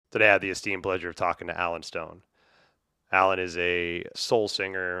Today I had the esteemed pleasure of talking to Alan Stone. Alan is a soul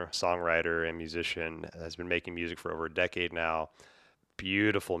singer, songwriter, and musician, has been making music for over a decade now.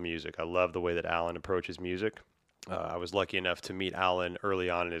 Beautiful music. I love the way that Alan approaches music. I was lucky enough to meet Alan early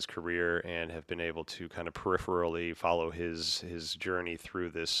on in his career and have been able to kind of peripherally follow his journey through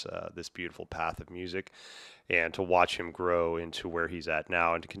this beautiful path of music, and to watch him grow into where he's at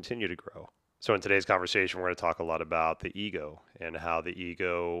now and to continue to grow. So, in today's conversation, we're going to talk a lot about the ego and how the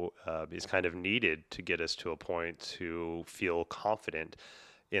ego is kind of needed to get us to a point to feel confident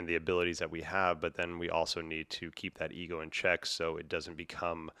in the abilities that we have, but then we also need to keep that ego in check so it doesn't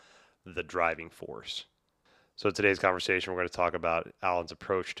become the driving force. So, in today's conversation, we're going to talk about Alan's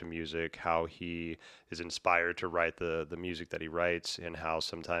approach to music, how he is inspired to write the music that he writes, and how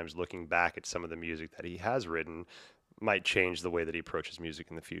sometimes looking back at some of the music that he has written might change the way that he approaches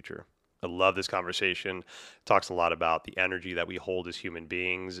music in the future. I love this conversation. It talks a lot about the energy that we hold as human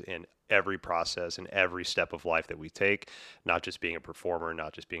beings in every process and every step of life that we take, not just being a performer,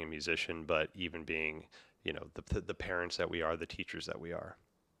 not just being a musician, but even being, the parents that we are, the teachers that we are.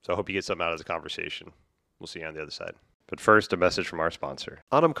 So I hope you get something out of the conversation. We'll see you on the other side. But first, a message from our sponsor.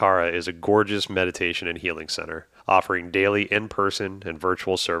 Anamkara is a gorgeous meditation and healing center, offering daily in-person and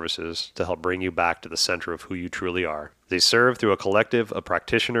virtual services to help bring you back to the center of who you truly are. They serve through a collective of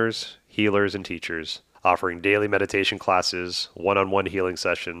practitioners, healers, and teachers, offering daily meditation classes, one-on-one healing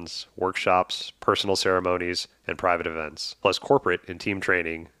sessions, workshops, personal ceremonies, and private events, plus corporate and team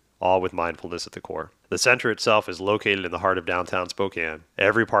training, all with mindfulness at the core. The center itself is located in the heart of downtown Spokane.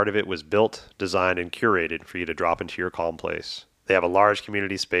 Every part of it was built, designed, and curated for you to drop into your calm place. They have a large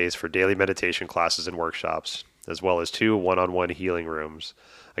community space for daily meditation classes and workshops, as well as 2 one-on-one healing rooms,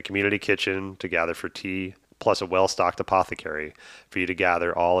 a community kitchen to gather for tea, plus a well-stocked apothecary for you to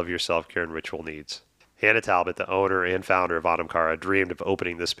gather all of your self-care and ritual needs. Hannah Talbot, the owner and founder of Anamkara, dreamed of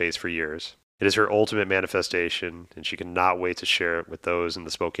opening this space for years. It is her ultimate manifestation, and she cannot wait to share it with those in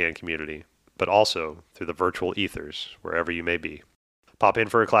the Spokane community, but also through the virtual ethers, wherever you may be. Pop in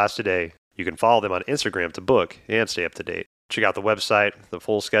for a class today. You can follow them on Instagram to book and stay up to date. Check out the website, the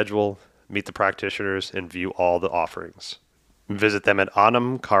full schedule, meet the practitioners, and view all the offerings. Visit them at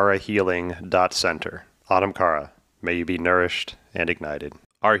anamkarahealing.center. Anamkara, may you be nourished and ignited.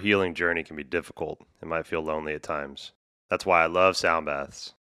 Our healing journey can be difficult and might feel lonely at times. That's why I love sound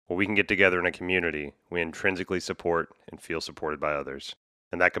baths. When we can get together in a community, we intrinsically support and feel supported by others.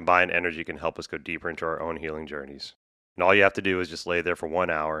 And that combined energy can help us go deeper into our own healing journeys. And all you have to do is just lay there for 1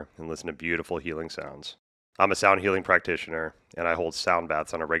 hour and listen to beautiful healing sounds. I'm a sound healing practitioner, and I hold sound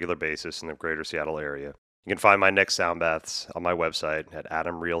baths on a regular basis in the greater Seattle area. You can find my next sound baths on my website at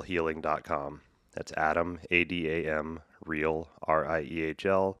adamrealhealing.com. That's Adam, A-D-A-M, Real,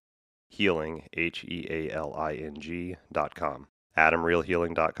 R-I-E-H-L, Healing, Healing.com.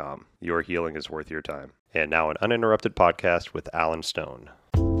 AdamRealHealing.com. Your healing is worth your time. And now an uninterrupted podcast with Alan Stone.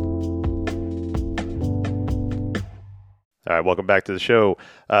 All right, welcome back to the show.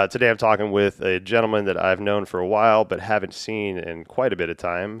 Today I'm talking with a gentleman that I've known for a while but haven't seen in quite a bit of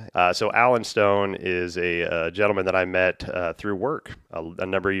time. So Alan Stone is a gentleman that I met through work a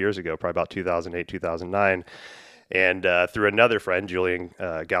number of years ago, probably about 2008, 2009, and through another friend, Julian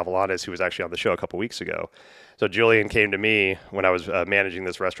Galvalanis, who was actually on the show a couple weeks ago. So Julian came to me when I was managing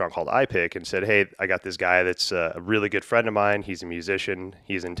this restaurant called iPick and said, hey, I got this guy that's a really good friend of mine. He's a musician.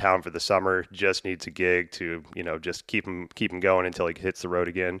 He's in town for the summer, just needs a gig to, just keep him going until he hits the road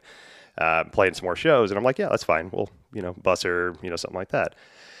again, playing some more shows. And I'm like, yeah, that's fine. We'll, busser, something like that.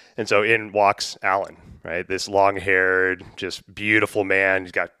 And so in walks Alan, right? This long-haired, just beautiful man.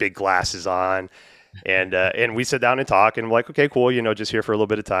 He's got big glasses on. And we sit down and talk, and I'm like, okay, cool, just here for a little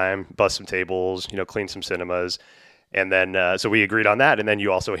bit of time, bust some tables, clean some cinemas. And then, so we agreed on that. And then you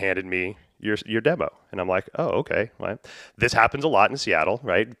also handed me your demo. And I'm like, oh, okay. Well, this happens a lot in Seattle,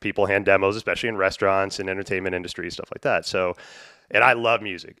 right? People hand demos, especially in restaurants and entertainment industry, stuff like that. So, and I love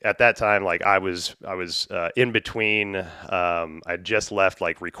music. At that time, like I was in between, I just left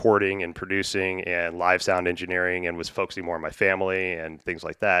like recording and producing and live sound engineering and was focusing more on my family and things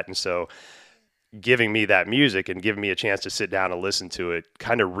like that. And so giving me that music and giving me a chance to sit down and listen to it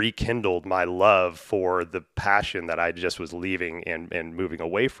kind of rekindled my love for the passion that I just was leaving and moving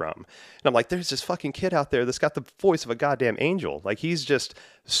away from. And I'm like, there's this fucking kid out there that's got the voice of a goddamn angel. Like he's just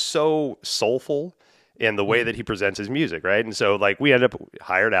so soulful in the way that he presents his music, right? And so like we ended up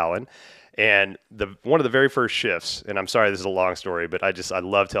hired Alan. And one of the very first shifts, and I'm sorry this is a long story, but I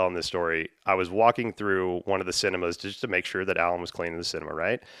love telling this story. I was walking through one of the cinemas just to make sure that Alan was cleaning the cinema,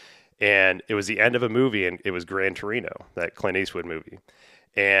 right? And it was the end of a movie, and it was Gran Torino, that Clint Eastwood movie.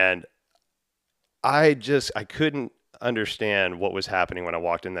 And I couldn't understand what was happening when I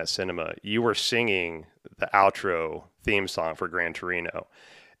walked in that cinema. You were singing the outro theme song for Gran Torino.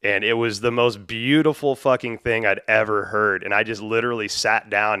 And it was the most beautiful fucking thing I'd ever heard. And I just literally sat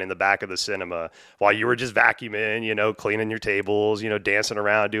down in the back of the cinema while you were just vacuuming, cleaning your tables, dancing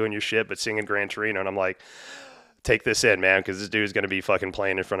around, doing your shit, but singing Gran Torino. And I'm like, take this in, man, because this dude's going to be fucking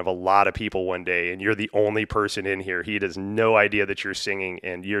playing in front of a lot of people one day, and you're the only person in here. He has no idea that you're singing,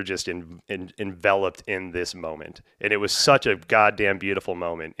 and you're just enveloped in this moment. And it was such a goddamn beautiful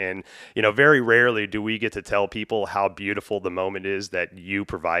moment. And, very rarely do we get to tell people how beautiful the moment is that you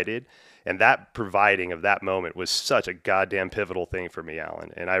provided. And that providing of that moment was such a goddamn pivotal thing for me, Alan.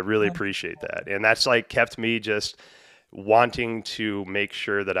 And I really appreciate that. And that's like kept me just wanting to make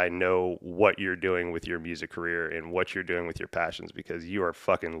sure that I know what you're doing with your music career and what you're doing with your passions, because you are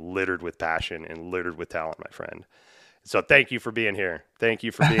fucking littered with passion and littered with talent, my friend. So thank you for being here. Thank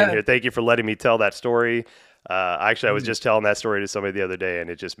you for being here. Thank you for letting me tell that story. Actually, I was just telling that story to somebody the other day, and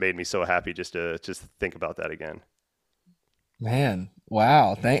it just made me so happy just to think about that again. Man,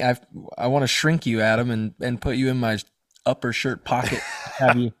 wow. I want to shrink you, Adam, and put you in my upper shirt pocket,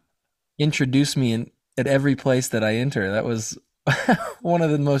 have you introduce me at every place that I enter. That was one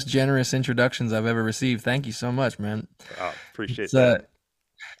of the most generous introductions I've ever received. Thank you so much, man. Appreciate that.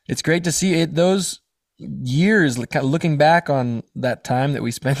 It's great to see it. Those years, looking back on that time that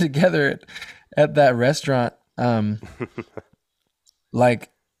we spent together at that restaurant,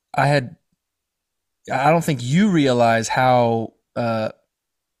 like I don't think you realize how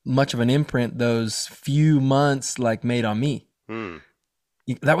much of an imprint those few months made on me.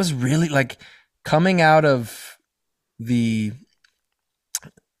 That was really coming out of the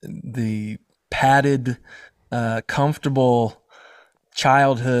padded, comfortable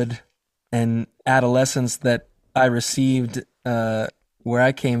childhood and adolescence that I received where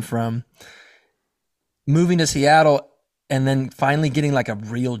I came from, moving to Seattle, and then finally getting a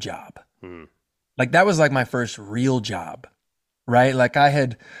real job. That was my first real job, right? I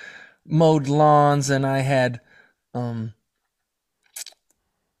had mowed lawns, and I had,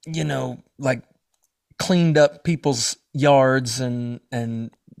 cleaned up people's yards and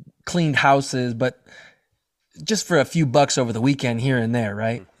cleaned houses, but just for a few bucks over the weekend here and there,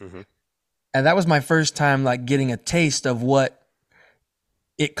 right? Mm-hmm. And that was my first time getting a taste of what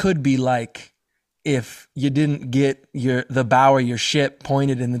it could be like if you didn't get the bow of your ship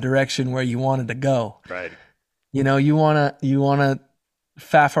pointed in the direction where you wanted to go. Right. You wanna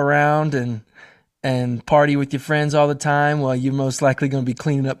faff around and party with your friends all the time. Well, you're most likely going to be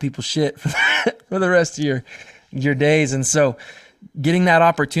cleaning up people's shit for the rest of your days. And so getting that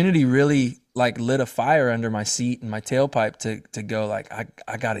opportunity really lit a fire under my seat and my tailpipe to go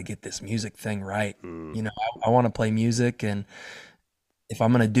I got to get this music thing right. I want to play music, and if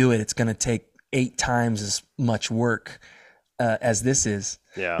I'm going to do it, it's going to take 8 times as much work as this is.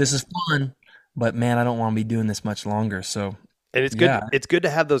 Yeah. This is fun, but man, I don't want to be doing this much longer. So, and it's good. Yeah. It's good to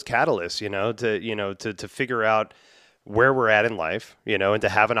have those catalysts, to figure out where we're at in life, and to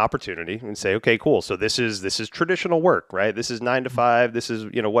have an opportunity and say, okay, cool. So this is traditional work, right? This is 9 to 5. This is,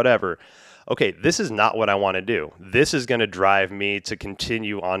 whatever. Okay, this is not what I want to do. This is going to drive me to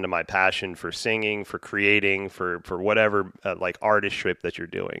continue on to my passion for singing, for creating, for whatever artistry that you're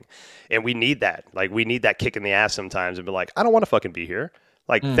doing. And we need that. We need that kick in the ass sometimes and be like, I don't want to fucking be here.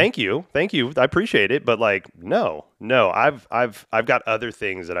 Thank you. I appreciate it. But no, I've got other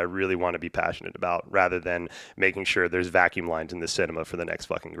things that I really want to be passionate about, rather than making sure there's vacuum lines in the cinema for the next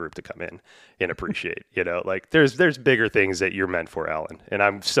fucking group to come in and appreciate, there's bigger things that you're meant for, Alan. And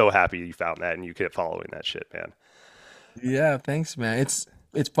I'm so happy you found that and you kept following that shit, man. Yeah. Thanks, man. It's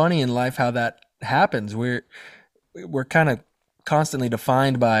funny in life how that happens. We're kind of constantly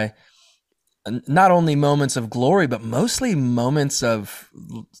defined by not only moments of glory, but mostly moments of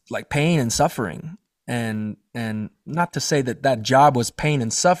pain and suffering. And not to say that job was pain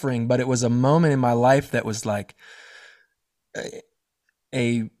and suffering, but it was a moment in my life that was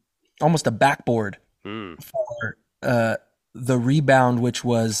almost a backboard for the rebound, which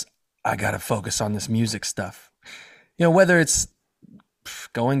was, I got to focus on this music stuff. Whether it's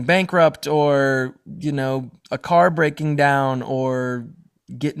going bankrupt or, a car breaking down or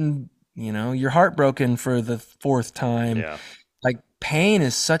getting you're heartbroken for the 4th time. Yeah. Pain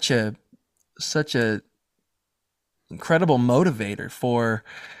is such a incredible motivator for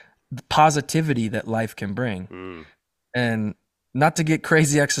the positivity that life can bring. And not to get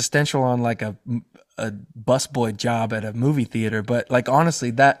crazy existential on a busboy job at a movie theater, but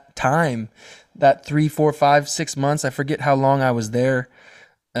honestly, that time, that 3, 4, 5, 6 months, I forget how long I was there.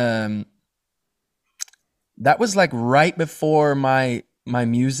 That was right before my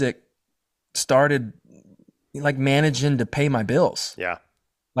music started like managing to pay my bills. Yeah.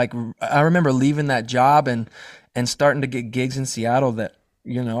 Like I remember leaving that job and starting to get gigs in Seattle that,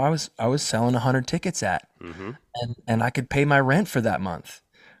 I was selling 100 tickets at, Mm-hmm. and I could pay my rent for that month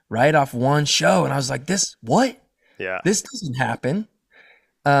right off one show, and I was like, this what? Yeah. This doesn't happen.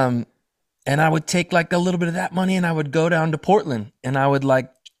 Um and I would take like a little bit of that money and I would go down to Portland and I would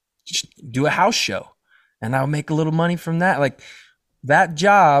like do a house show and I would make a little money from that. Like that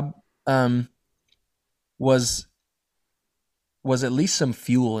job um was was at least some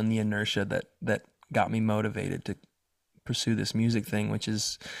fuel in the inertia that got me motivated to pursue this music thing, which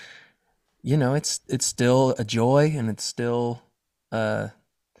is, it's still a joy, and uh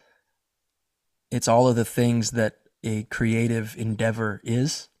it's all of the things that a creative endeavor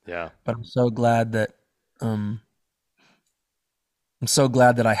is. Yeah. But um I'm so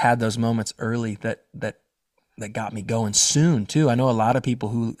glad that I had those moments early that got me going soon too. I know a lot of people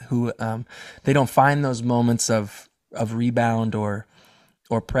who they don't find those moments of rebound or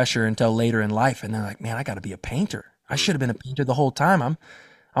pressure until later in life, and they're like, man, I got to be a painter. I Mm. should have been a painter the whole time.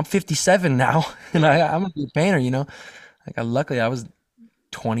 I'm 57 now, and I'm gonna be a painter. Like luckily I was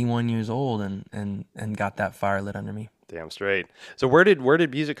 21 years old and got that fire lit under me. Damn straight. So where did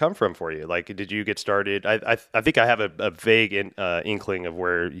music come from for you? Like, did you get started? I think I have a vague inkling of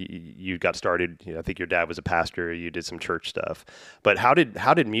where you got started. I think your dad was a pastor. You did some church stuff. But how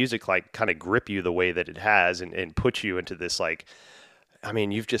did music like kind of grip you the way that it has and put you into this like? I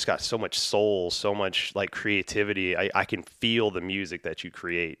mean, you've just got so much soul, so much like creativity. I can feel the music that you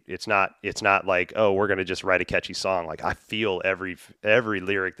create. It's not like, oh, we're gonna just write a catchy song. Like I feel every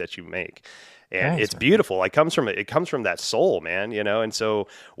lyric that you make, and Thanks, it's man. beautiful. It comes from that soul, man. And so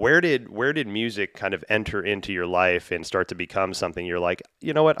where did music kind of enter into your life and start to become something you're like,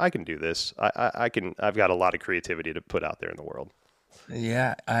 you know what, I can do this. I've got a lot of creativity to put out there in the world.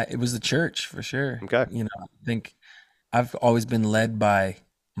 Yeah, it was the church for sure. Okay. I think I've always been led by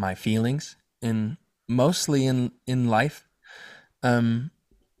my feelings in mostly in life. Um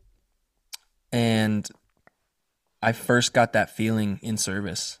and I first got that feeling in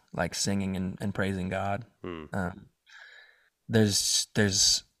service, like singing and praising God. Hmm. Um there's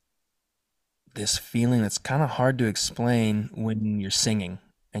this feeling that's kind of hard to explain when you're singing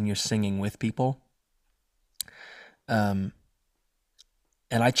and you're singing with people. Um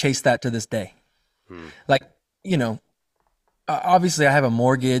and I chase that to this day. Hmm. Like, you know, obviously I have a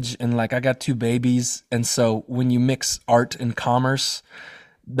mortgage and like I got two babies, and so when you mix art and commerce,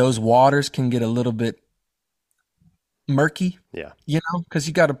 those waters can get a little bit murky, Yeah. because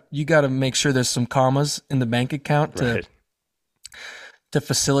you got to make sure there's some commas in the bank account to Right. to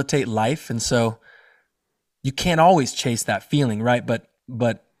facilitate life, and so you can't always chase that feeling, right?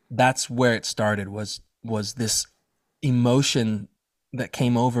 But that's where it started, was this emotion that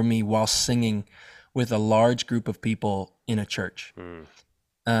came over me while singing with a large group of people in a church.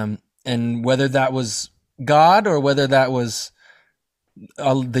 Hmm. And whether that was God or whether that was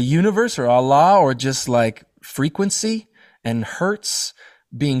the universe or Allah or just like frequency and hertz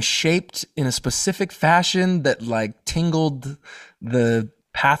being shaped in a specific fashion that like tingled the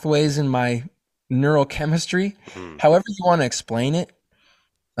pathways in my neurochemistry, Hmm. however you want to explain it,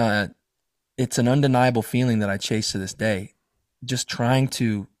 uh, it's an undeniable feeling that I chase to this day. Just trying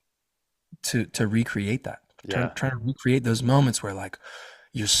to recreate that, Yeah. trying to recreate those moments where like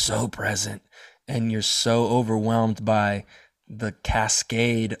you're so present and you're so overwhelmed by the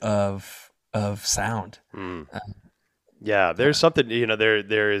cascade of sound. Hmm. Uh, Yeah, there's something,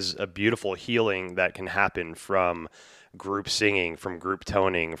 there is a beautiful healing that can happen from group singing, from group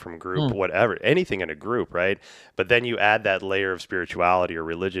toning, from group mm, whatever, anything in a group, right? But then you add that layer of spirituality or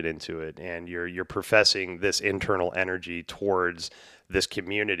religion into it, and you're professing this internal energy towards this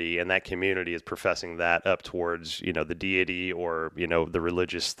community, and that community is professing that up towards, the deity or, the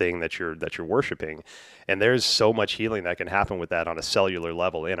religious thing that you're worshiping. And there's so much healing that can happen with that on a cellular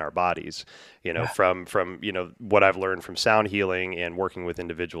level in our bodies, yeah, from what I've learned from sound healing and working with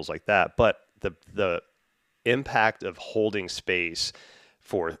individuals like that. But the impact of holding space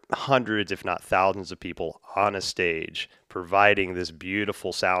for hundreds, if not thousands of people on a stage, providing this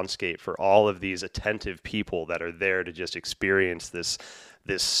beautiful soundscape for all of these attentive people that are there to just experience this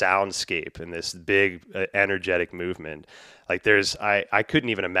soundscape and this big energetic movement. Like I couldn't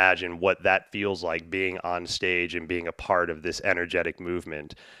even imagine what that feels like, being on stage and being a part of this energetic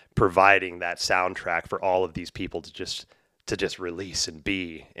movement, providing that soundtrack for all of these people to just release and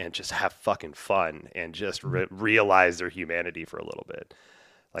be and just have fucking fun and just realize their humanity for a little bit.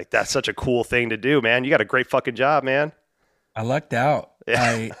 Like that's such a cool thing to do, man. You got a great fucking job, man. I lucked out. Yeah.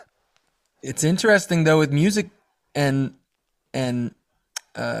 I It's interesting though with music and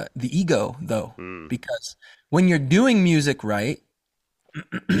the ego though, Mm, because when you're doing music right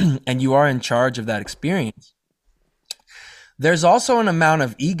and you are in charge of that experience, there's also an amount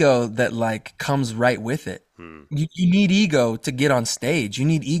of ego that like comes right with it. Hmm. You need ego to get on stage. You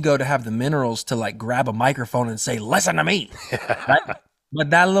need ego to have the minerals to like grab a microphone and say, "Listen to me." Right?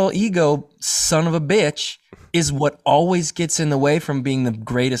 But that little ego, son of a bitch, is what always gets in the way from being the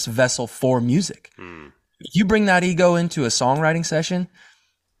greatest vessel for music. Hmm. If you bring that ego into a songwriting session,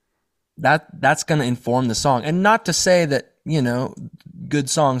 that's going to inform the song. And not to say that, good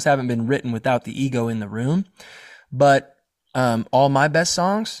songs haven't been written without the ego in the room, but all my best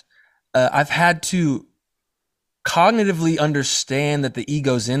songs, I've had to cognitively understand that the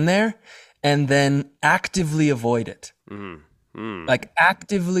ego's in there and then actively avoid it. Hmm. Hmm. Like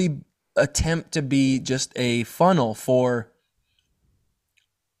actively attempt to be just a funnel for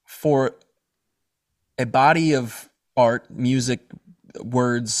a body of art, music,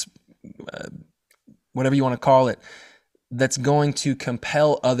 words, whatever you want to call it, that's going to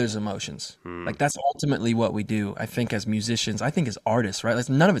compel others' emotions. Hmm. Like that's ultimately what we do, I think, as musicians, I think as artists, right? Like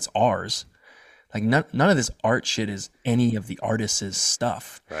none of it's ours. Like none of this art shit is any of the artist's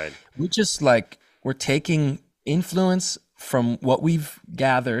stuff. Right. We just like we're taking influence from what we've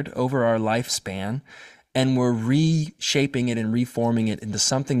gathered over our lifespan and we're reshaping it and reforming it into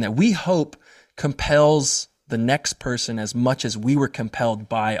something that we hope compels the next person as much as we were compelled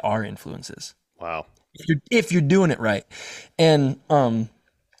by our influences. Wow. If you're doing it right. And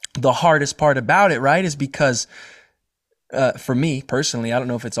the hardest part about it, right, is because for me personally, I don't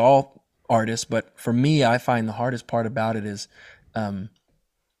know if it's all artists, but for me, I find the hardest part about it is,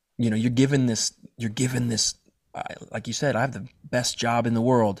 you're given this, like you said, I have the best job in the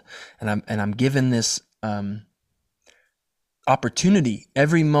world, and I'm given this opportunity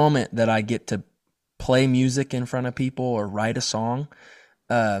every moment that I get to play music in front of people or write a song.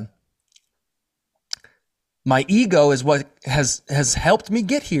 Uh, my ego is what has helped me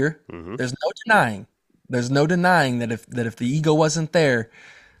get here. Hmm. There's no denying. There's no denying that if the ego wasn't there,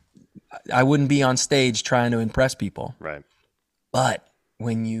 I wouldn't be on stage trying to impress people. Right. But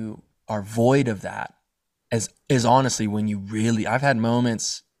when you are void of that, as is honestly when you really, I've had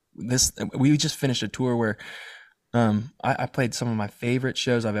moments. We just finished a tour where I played some of my favorite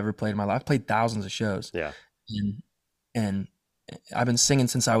shows I've ever played in my life. I've played thousands of shows, Yeah. and and I've been singing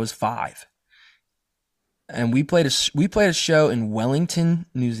since I was 5. And we played a show in Wellington,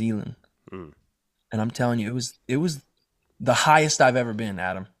 New Zealand, Mm. and I'm telling you, it was the highest I've ever been,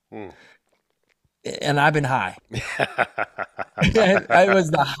 Adam. Mm. And I've been high. It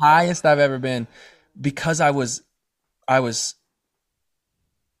was the highest I've ever been because I was I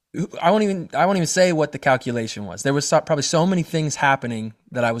won't even say what the calculation was. There was probably so many things happening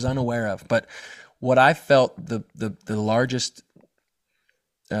that I was unaware of. But what I felt the largest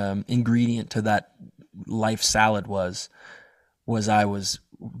ingredient to that life salad was I was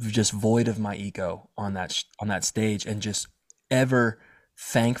just void of my ego on that stage and just ever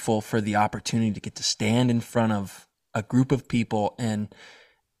thankful for the opportunity to get to stand in front of a group of people and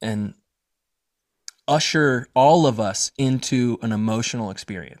usher all of us into an emotional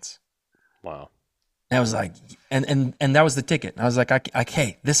experience. Wow. And I was like, and that was the ticket. I was like,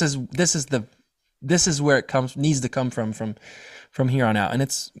 hey, this is where it needs to come from here on out. And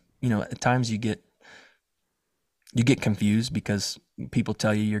it's, at times you get confused because people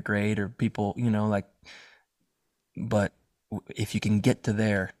tell you you're great or people, like, but if you can get to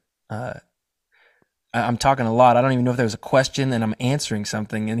there, I'm talking a lot. I don't even know if there was a question and I'm answering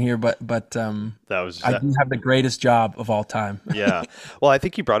something in here, but That was I do have the greatest job of all time. yeah. Well, I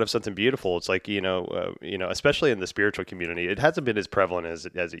think you brought up something beautiful. It's like, especially in the spiritual community, it hasn't been as prevalent as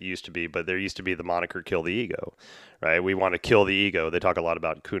it used to be, but there used to be the moniker kill the ego, right? We want to kill the ego. They talk a lot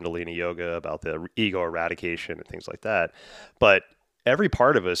about Kundalini yoga, about the ego eradication and things like that. But every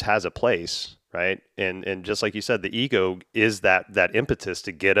part of us has a place, right? And just like you said, the ego is that impetus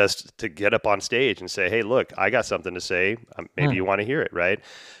to get us to get up on stage and say, hey, look, I got something to say. Maybe you want to hear it, right?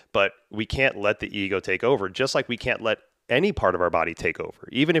 But we can't let the ego take over, just like we can't let any part of our body take over.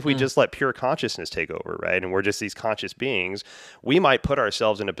 Even if we just let pure consciousness take over, right? And we're just these conscious beings, we might put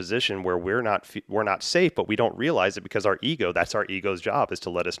ourselves in a position where we're not safe, but we don't realize it because that's our ego's job, is to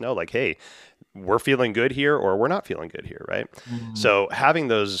let us know, like, hey, we're feeling good here or we're not feeling good here, right? Mm. So having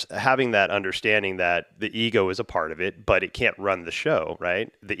that understanding that the ego is a part of it, but it can't run the show, right?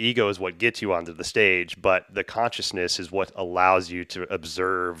 The ego is what gets you onto the stage, but the consciousness is what allows you to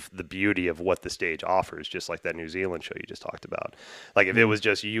observe the beauty of what the stage offers, just like that New Zealand show you just talked about. Like if it was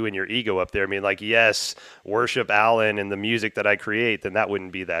just you and your ego up there, I mean, like, yes, worship Alan and the music that I create, then that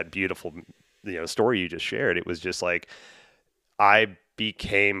wouldn't be that beautiful, story you just shared. It was just like, I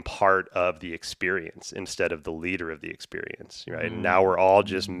became part of the experience instead of the leader of the experience, right? And now we're all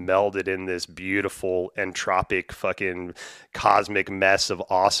just melded in this beautiful entropic fucking cosmic mess of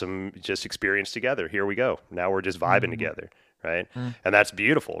awesome just experience together. Here we go. Now we're just vibing Mm-hmm. together, right? And that's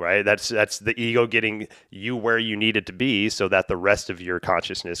beautiful, right? That's the ego getting you where you need it to be so that the rest of your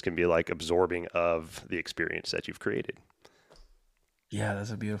consciousness can be like absorbing of the experience that you've created. Yeah, that's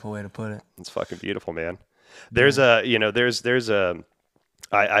a beautiful way to put it. It's fucking beautiful, man. There's Yeah. a, you know, there's a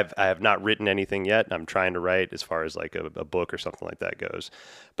I have not written anything yet. I'm trying to write as far as like a book or something like that goes.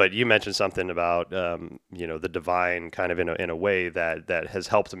 But you mentioned something about you know, the divine kind of in a way that has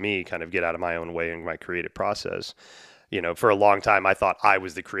helped me kind of get out of my own way in my creative process. You know, for a long time I thought I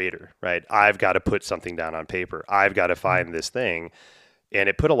was the creator, right? I've got to put something down on paper. I've got to find this thing, and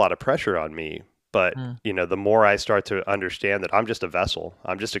it put a lot of pressure on me. But Mm-hmm. you know, the more I start to understand that I'm just a vessel,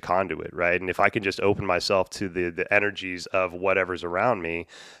 I'm just a conduit, right? And if I can just open myself to the energies of whatever's around me,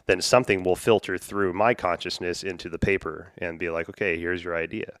 then something will filter through my consciousness into the paper and be like, okay, here's your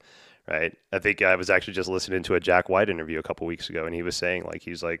idea, right? I think I was actually just listening to a Jack White interview a couple weeks ago, and he was saying, like,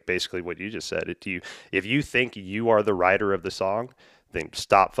 he's like basically what you just said. If you think you are the writer of the song, then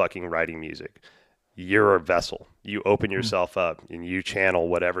stop fucking writing music. You're a vessel. You open yourself up and you channel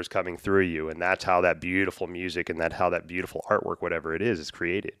whatever's coming through you, and that's how that beautiful music and how that beautiful artwork, whatever it is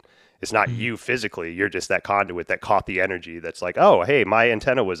created. It's not Mm-hmm. you physically. You're just that conduit that caught the energy. That's like, oh, hey, my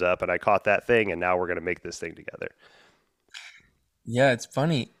antenna was up and I caught that thing, and now we're gonna make this thing together. Yeah, it's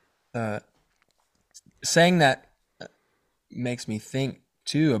funny. Uh, saying that makes me think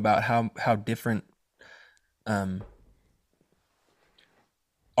too about how different um,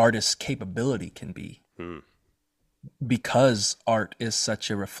 artists' capability can be, Hmm. because art is such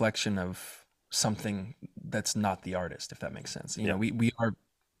a reflection of something that's not the artist, if that makes sense. You Yeah. know, we are,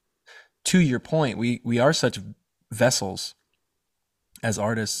 to your point, we are such vessels as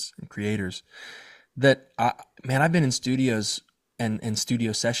artists and creators that man, I've been in studios and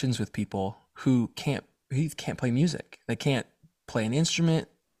studio sessions with people who can't play music. They can't play an instrument.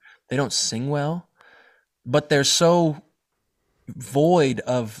 They don't sing well, but they're so void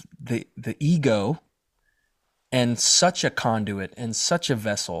of the ego, and such a conduit and such a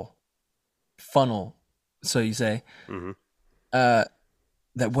vessel, funnel, so you say, Hmm. uh,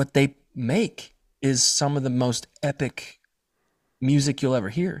 that what they make is some of the most epic music you'll ever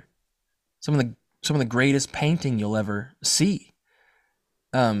hear. Some of the greatest painting you'll ever see.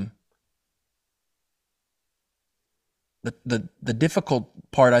 Um, the difficult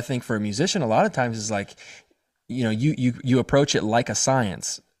part, I think, for a musician a lot of times is like, you know, you approach it like a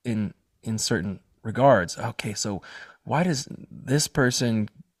science in certain regards. Okay, so why does this person,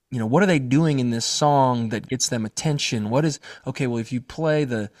 you know, what are they doing in this song that gets them attention? What is, okay, well, if you play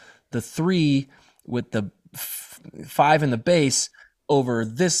the three with the five in the bass over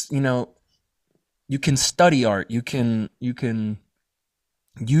this, you know, you can study art. You can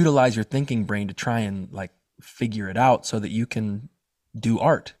utilize your thinking brain to try and like figure it out so that you can do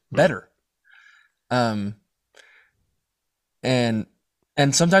art Hmm. better. Um, and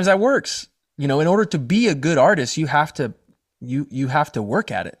and sometimes that works. You know, in order to be a good artist, you have to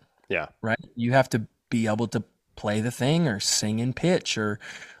work at it, Yeah. right? You have to be able to play the thing or sing in pitch or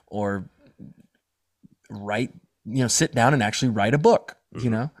write, you know, sit down and actually write a book, you Hmm.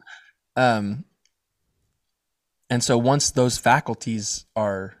 know. Um, and so once those faculties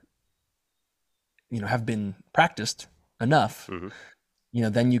are, you know, have been practiced enough, Hmm. you know,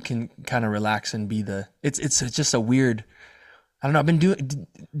 then you can kind of relax and be the, it's just a weird, I don't know. I've been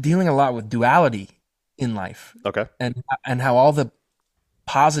dealing a lot with duality in life, Okay. and how all the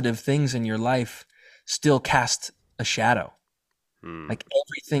positive things in your life still cast a shadow. Mm. Like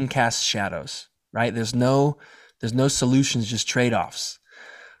everything casts shadows, right? There's no solutions, just trade-offs.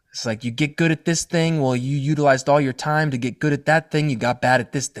 It's like you get good at this thing, well, you utilized all your time to get good at that thing, you got bad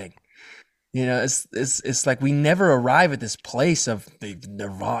at this thing. You know, it's like we never arrive at this place of the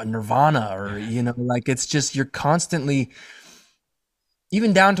nirvana, or you know, like it's just you're constantly,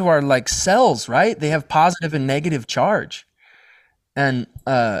 even down to our like cells, right? They have positive and negative charge. And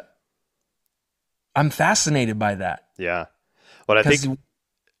I'm fascinated by that Yeah. But I because think,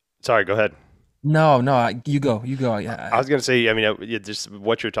 sorry, go ahead. no, you go, you go. I Yeah, was gonna say, I mean, just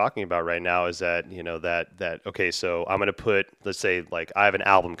what you're talking about right now is that, you know, that okay, so I'm gonna put, let's say, like I have an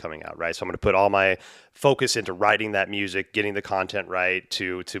album coming out, right? So I'm gonna put all my focus into writing that music, getting the content right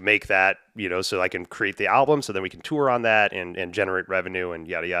to make that, you know, so I can create the album, so then we can tour on that and generate revenue and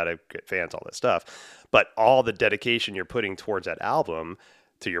yada yada, get fans, all that stuff. But all the dedication you're putting towards that album,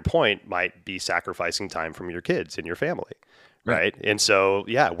 to your point, might be sacrificing time from your kids and your family, right. right? And so,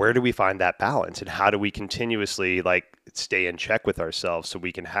 yeah, where do we find that balance, and how do we continuously like stay in check with ourselves so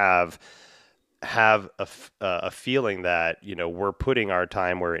we can have a feeling that, you know, we're putting our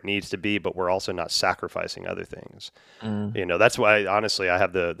time where it needs to be, but we're also not sacrificing other things. Mm. You know, that's why honestly I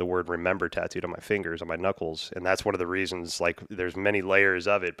have the word remember tattooed on my fingers, on my knuckles, and that's one of the reasons. Like, there's many layers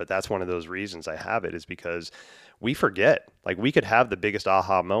of it, but that's one of those reasons I have it, is because we forget. Like, we could have the biggest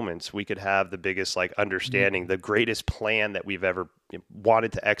aha moments, we could have the biggest like understanding, the greatest plan that we've ever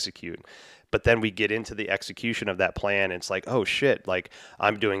wanted to execute, but then we get into the execution of that plan and it's like, oh shit, like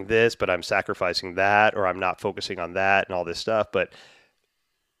I'm doing this but I'm sacrificing that, or I'm not focusing on that and all this stuff. But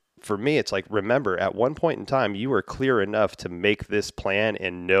for me, it's like, remember, at one point in time, you were clear enough to make this plan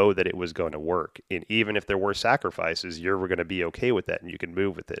and know that it was going to work. And even if there were sacrifices, you were going to be okay with that and you can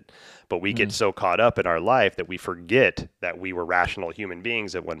move with it. But we get Mm. so caught up in our life that we forget that we were rational human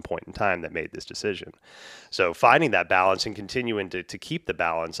beings at one point in time that made this decision. So finding that balance and continuing to keep the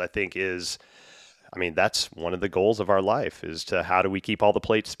balance, I think is, I mean, that's one of the goals of our life, is to how do we keep all the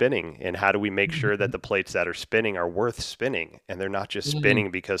plates spinning, and how do we make sure that the plates that are spinning are worth spinning and they're not just Mm. spinning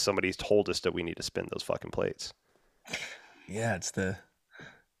because somebody's told us that we need to spin those fucking plates. Yeah, it's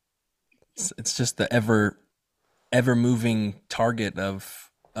just the ever moving target of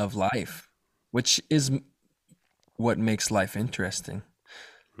life, which is what makes life interesting.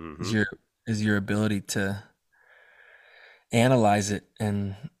 Is Hmm. your ability to analyze it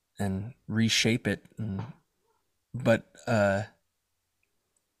and reshape it, but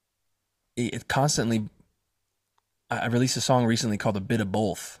it constantly. I released a song recently called "A Bit of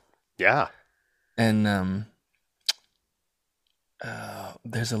Both," Yeah. and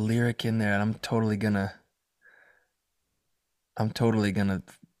there's a lyric in there, and I'm totally gonna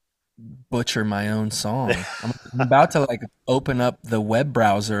butcher my own song. I'm about to like open up the web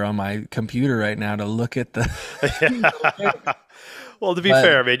browser on my computer right now to look at the Yeah. Well, to be but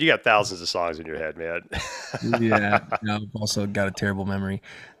fair, man, you got thousands of songs in your head, man. yeah, no, I've also got a terrible memory.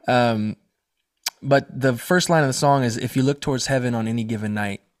 Um, but the first line of the song is, "If you look towards heaven on any given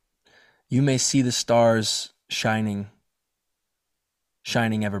night, you may see the stars shining,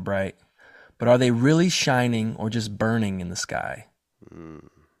 shining ever bright. But are they really shining or just burning in the sky? Mm,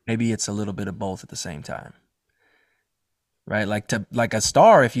 Maybe it's a little bit of both at the same time." Right? Like a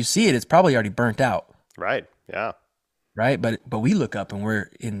star, if you see it, it's probably already burnt out, right. Yeah. right? But we look up and we're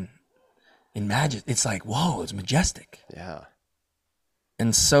in magic. It's like, whoa, it's majestic. Yeah.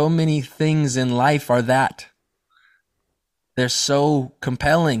 And so many things in life are that. They're so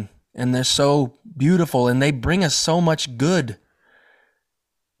compelling and they're so beautiful and they bring us so much good.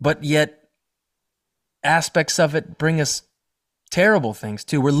 But yet aspects of it bring us terrible things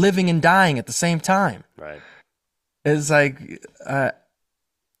too. We're living and dying at the same time. Right. It's like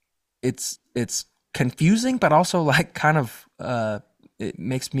it's confusing, but also like kind of it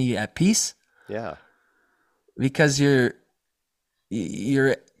makes me at peace Yeah. because you're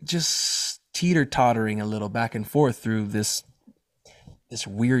just teeter tottering a little back and forth through this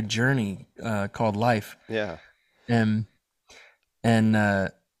weird journey called life, Yeah. and and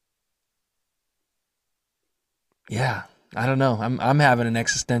yeah, I don't know. I'm having an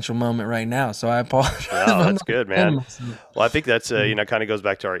existential moment right now, so I apologize if No, I'm that's not good, explaining man. myself. Well, I think that's you know, kind of goes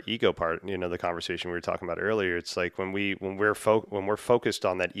back to our ego part. You know, the conversation we were talking about earlier. It's like when we're focused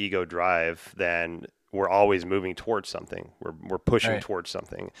on that ego drive, then we're always moving towards something. We're pushing Right. towards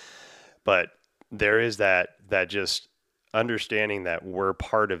something. But there is that just understanding that we're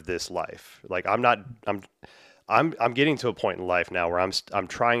part of this life. Like, I'm getting to a point in life now where I'm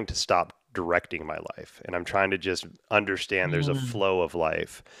trying to stop directing my life, and I'm trying to just understand there's a Mm, flow of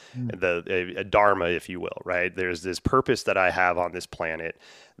life, mm, a dharma, if you will, right? There's this purpose that I have on this planet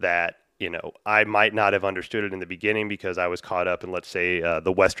that, you know, I might not have understood it in the beginning because I was caught up in, let's say,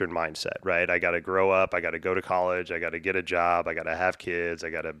 the Western mindset, right? I got to grow up, I got to go to college, I got to get a job, I got to have kids,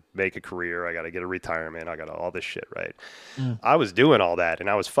 I got to make a career, I got to get a retirement, I got to all this shit, right? mm, I was doing all that and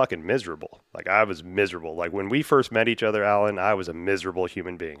I was fucking miserable. Like, I was miserable. Like, when we first met each other, Alan, I was a miserable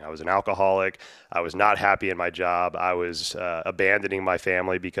human being. I was an alcoholic. I was not happy in my job. I was abandoning my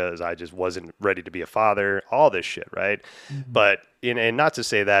family because I just wasn't ready to be a father, all this shit, right? mm, But and not to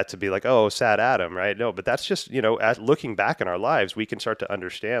say that to be like, oh, sad Adam, right? No, but that's just, you know, at looking back in our lives, we can start to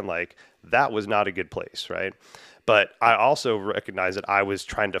understand like that was not a good place, right? But I also recognize that I was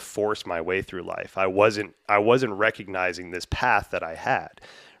trying to force my way through life. I wasn't recognizing this path that I had,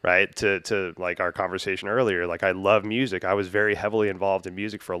 right? To like our conversation earlier, like, I love music. I was very heavily involved in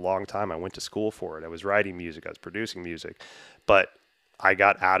music for a long time. I went to school for it. I was writing music, I was producing music. But I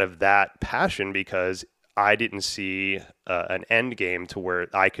got out of that passion because I didn't see an end game to where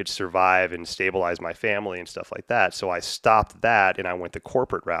I could survive and stabilize my family and stuff like that. So I stopped that and I went the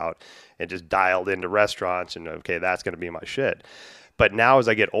corporate route and just dialed into restaurants and okay, that's going to be my shit. But now as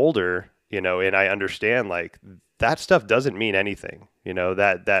I get older, and I understand like that stuff doesn't mean anything.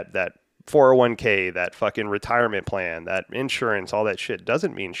 That 401k, that fucking retirement plan, that insurance, all that shit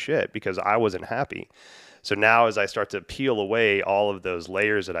doesn't mean shit because I wasn't happy. So now as I start to peel away all of those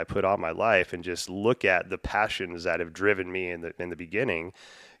layers that I put on my life and just look at the passions that have driven me in the beginning,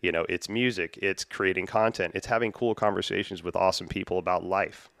 it's music, it's creating content, it's having cool conversations with awesome people about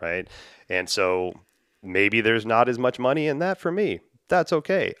life, right? And so maybe there's not as much money in that for me. That's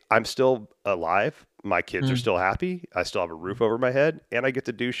okay. I'm still alive. My kids are Mm, still happy. I still have a roof over my head and I get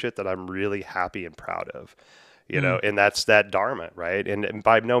to do shit that I'm really happy and proud of. mm, And that's that dharma, right? And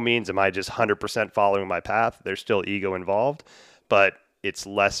by no means am I just 100% following my path. There's still ego involved, but it's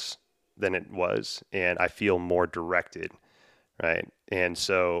less than it was. And I feel more directed, right? And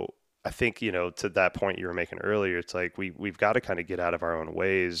so I think, to that point you were making earlier, it's like we've got to kind of get out of our own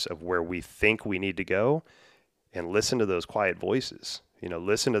ways of where we think we need to go and listen to those quiet voices.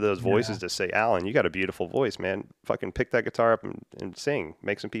 Listen to those voices yeah. that say, Alan, you got a beautiful voice, man. Fucking pick that guitar up and sing,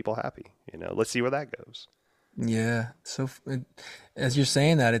 make some people happy. Let's see where that goes. Yeah. As you're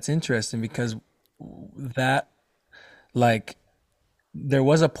saying that, it's interesting because that, like, there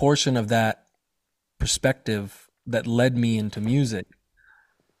was a portion of that perspective that led me into music.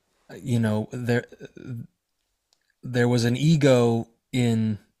 You know, there was an ego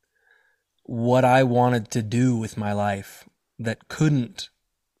in what I wanted to do with my life that couldn't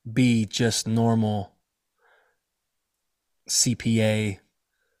be just normal CPA,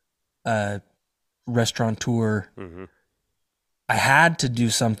 uh, restaurateur. Hmm. I had to do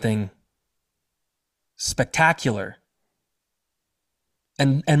something spectacular,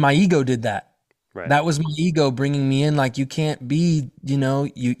 and my ego did that. Right. That was my ego bringing me in. Like, you can't be,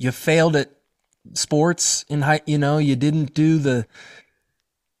 you failed at sports in high, you didn't do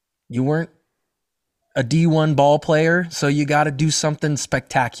you weren't a D1 ball player, so you got to do something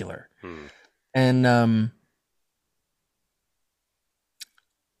spectacular. Hmm. And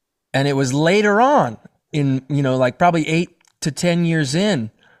and it was later on in, like probably 8 to 10 years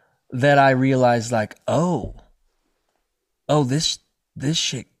in, that I realized, like, oh, this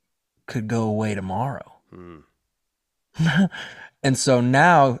shit could go away tomorrow. Hmm. And so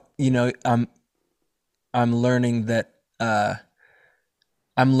now, I'm learning that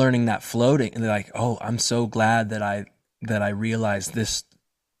floating, and like, oh, I'm so glad that I realized this,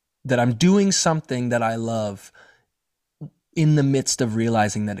 that I'm doing something that I love in the midst of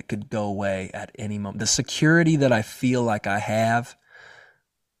realizing that it could go away at any moment. The security that I feel like I have,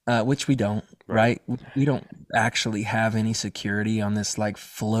 which we don't, Right. right? We don't actually have any security on this like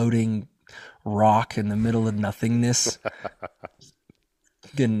floating rock in the middle of nothingness.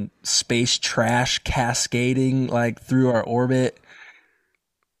 Getting space trash cascading like through our orbit.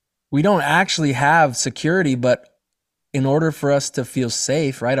 We don't actually have security, but in order for us to feel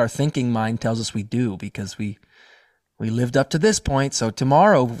safe, right, our thinking mind tells us we do, because we lived up to this point, so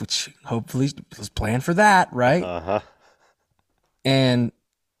tomorrow, which hopefully was planned for that, right? Uh-huh. And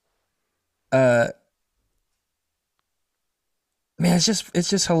uh man, it's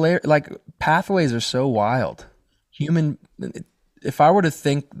just hilarious. Like, pathways are so wild. Human If I were to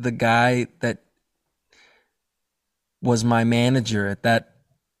think the guy that was my manager at that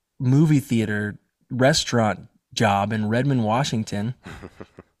movie theater restaurant job in Redmond, Washington,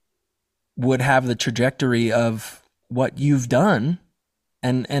 would have the trajectory of what you've done,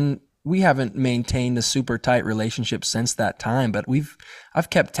 and we haven't maintained a super tight relationship since that time, but I've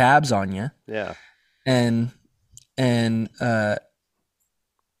kept tabs on you, Yeah. and and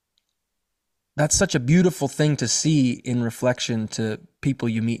that's such a beautiful thing to see in reflection to people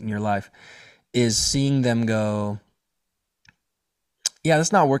you meet in your life, is seeing them go, yeah,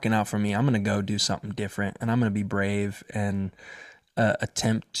 that's not working out for me. I'm going to go do something different, and I'm going to be brave and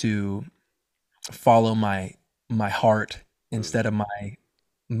attempt to follow my heart Hmm. instead of my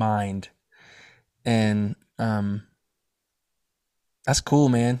mind. And that's cool,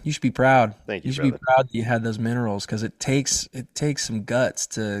 man. You should be proud. Thank You you, should be brother. proud that you had those minerals, because it takes some guts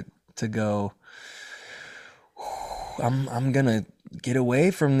to go, I'm gonna get away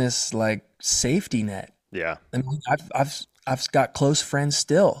from this like safety net. Yeah. I mean, I've got close friends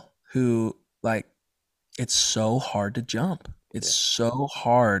still who, like, it's so hard to jump. It's Yeah. so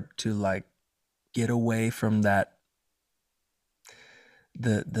hard to like get away from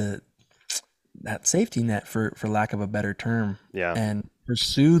the that safety net, for lack of a better term, Yeah. and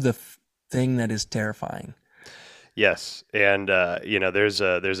pursue the thing that is terrifying. Yes, and there's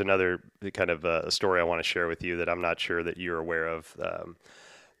another kind of story I want to share with you that I'm not sure that you're aware of.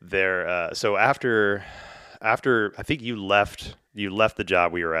 So after I think you left the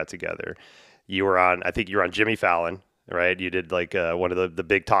job we were at together. You were on I think you were on Jimmy Fallon, right? You did like one of the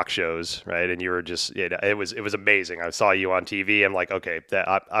big talk shows, right? And you were just it was amazing. I saw you on TV. I'm like, okay,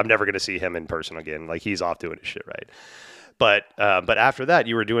 I'm never going to see him in person again. Like he's off doing his shit, right? But after that,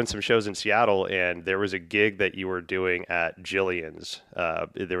 you were doing some shows in Seattle, and there was a gig that you were doing at Jillian's.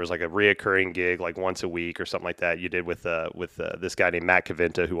 There was like a reoccurring gig, like once a week or something like that. You did with this guy named Matt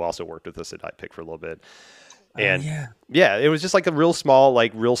Cavinta, who also worked with us at iPick for a little bit. Oh And yeah. yeah, it was just like a real small,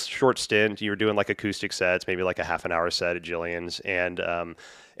 like real short stint. You were doing like acoustic sets, maybe like a half an hour set at Jillian's, and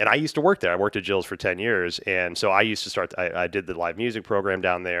I used to work there. I worked at Jill's for 10 years, and so I used to start. I did the live music program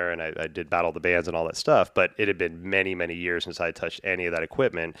down there, and I did battle the bands and all that stuff. But it had been many many years since I had touched any of that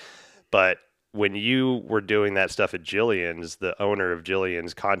equipment. But when you were doing that stuff at Jillian's, the owner of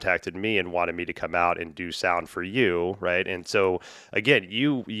Jillian's contacted me and wanted me to come out and do sound for you, right? And so again,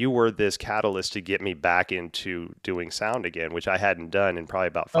 you were this catalyst to get me back into doing sound again, which I hadn't done in probably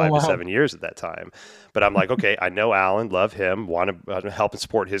about Oh five to wow. 7 years at that time. But I'm like, okay, I know Alan, love him, want to help and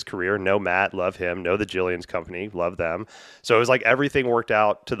support his career. Know Matt, love him. Know the Jillian's company, love them. So it was like everything worked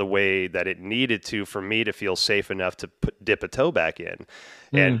out to the way that it needed to for me to feel safe enough to dip a toe back in.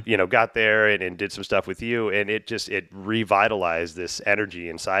 And Mm, got there and did some stuff with you, and it revitalized this energy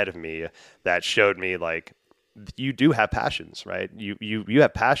inside of me that showed me like you do have passions, right? You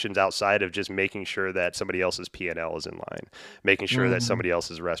have passions outside of just making sure that somebody else's P&L is in line, making sure that mm, somebody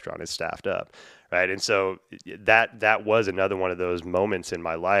else's restaurant is staffed up, right? And so that was another one of those moments in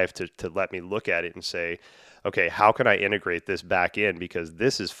my life to let me look at it and say, okay, how can I integrate this back in, because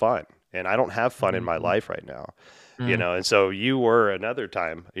this is fun and I don't have fun in my mm, life right now. mm, And so you were another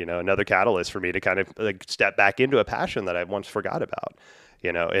time, another catalyst for me to kind of like step back into a passion that I once forgot about.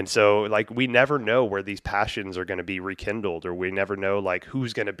 And so like we never know where these passions are going to be rekindled, or we never know like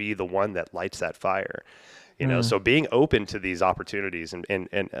who's going to be the one that lights that fire. mm, So being open to these opportunities,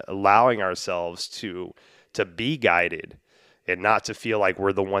 and allowing ourselves to be guided, and not to feel like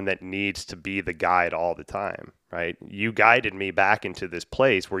we're the one that needs to be the guide all the time, right? You guided me back into this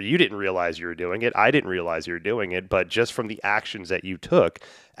place where you didn't realize you were doing it. I didn't realize you were doing it, but just from the actions that you took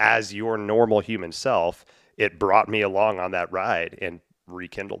as your normal human self, it brought me along on that ride and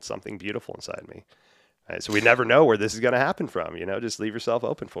rekindled something beautiful inside me. Right? So we never know where this is going to happen from, just leave yourself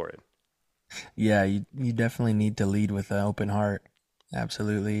open for it. yeah, you definitely need to lead with an open heart.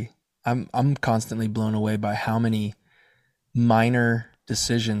 Absolutely. I'm constantly blown away by how many minor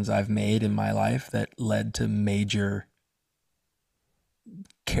decisions I've made in my life that led to major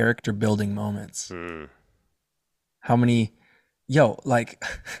character building moments. Mm, How many, yo, like,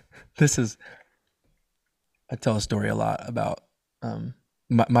 this is, I tell a story a lot about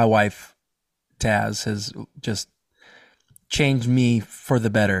my wife, Taz, has just changed me for the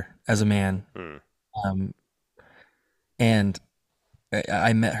better as a man. mm, Um, and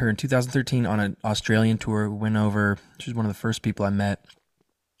I met her in 2013 on an Australian tour. We went over. She was one of the first people I met.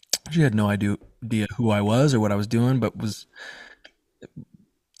 She had no idea who I was or what I was doing, but was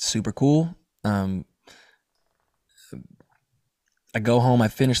super cool. I go home. I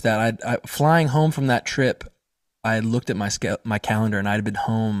finished that. Flying home from that trip. I looked at my calendar, and I'd been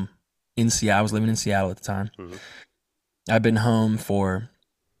home in Seattle. I was living in Seattle at the time. mm. I'd been home for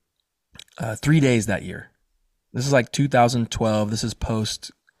 3 days that year. This is like 2012. This is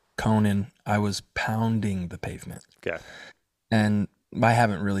post Conan. I was pounding the pavement, Okay. and I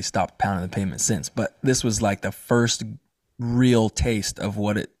haven't really stopped pounding the pavement since. But this was like the first real taste of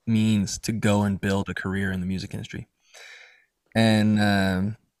what it means to go and build a career in the music industry.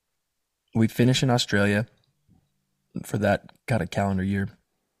 And we finish in Australia for that kind of calendar year.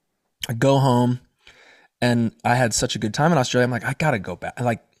 I go home, and I had such a good time in Australia. I'm like, I gotta go back.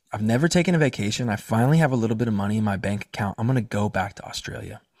 Like, I've never taken a vacation. I finally have a little bit of money in my bank account. I'm gonna go back to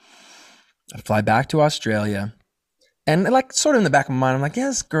Australia. I fly back to Australia, and like, sort of in the back of my mind, I'm like, yeah,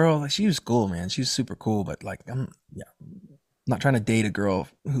 this girl, like, she was cool, man. She was super cool, but like, I'm not trying to date a girl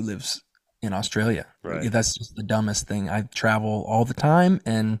who lives in Australia. Right. That's just the dumbest thing. I travel all the time,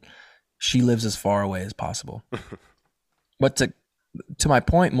 and she lives as far away as possible. But to my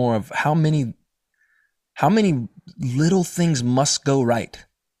point, more of how many little things must go right,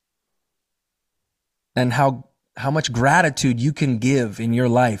 and how much gratitude you can give in your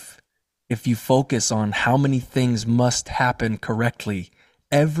life if you focus on how many things must happen correctly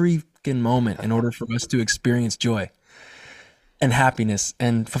every fucking moment in order for us to experience joy and happiness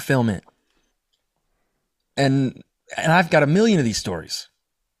and fulfillment. And I've got a million of these stories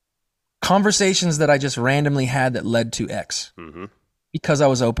conversations that I just randomly had that led to X Mm-hmm. because I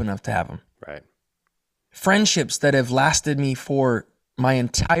was open enough to have them. Right. Friendships that have lasted me for my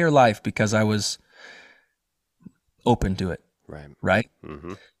entire life because I was open to it. Right. Right.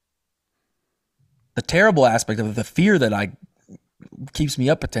 Mm-hmm. The terrible aspect of it, the fear that I keeps me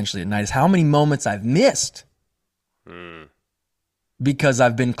up potentially at night, is how many moments I've missed because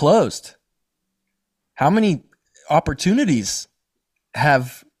I've been closed. How many opportunities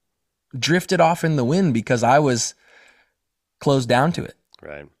have drifted off in the wind because I was closed down to it.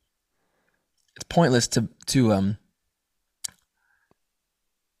 Right. It's pointless to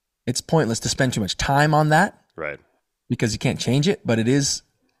it's pointless to spend too much time on that. Right. Because you can't change it, but it's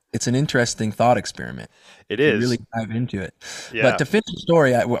an interesting thought experiment. It You is. really dive into it. Yeah. But to finish the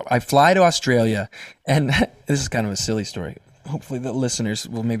story, I fly to Australia, and this is kind of a silly story. Hopefully the listeners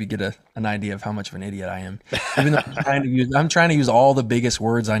will maybe get an idea of how much of an idiot I am. Even though I'm trying to use all the biggest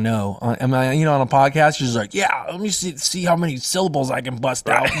words I know. On a podcast, you're just like, yeah, let me see how many syllables I can bust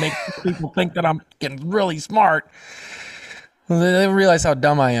out, make people think that I'm getting really smart. They don't realize how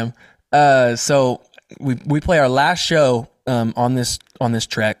dumb I am. So we play our last show on this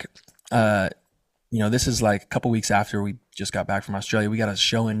trek. This is like a couple weeks after we just got back from Australia. We got a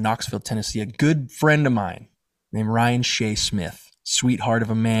show in Knoxville, Tennessee. A good friend of mine named Ryan Shea Smith, sweetheart of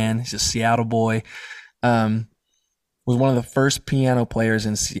a man. He's a Seattle boy. Was one of the first piano players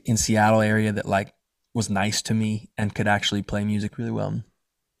in Seattle area that like was nice to me and could actually play music really well.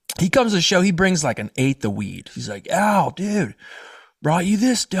 He comes to the show. He brings like an eighth of weed. He's like, "Oh, dude, brought you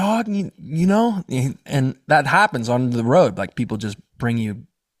this, dog." You know, and that happens on the road. Like people just bring you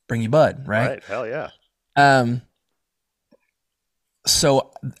bud, right? Right. Hell yeah.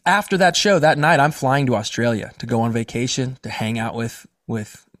 So after that show that night, I'm flying to Australia to go on vacation, to hang out with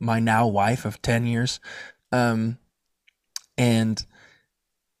my now wife of 10 years. And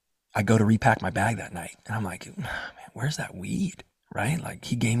I go to repack my bag that night, and I'm like, man, where's that weed? Right? Like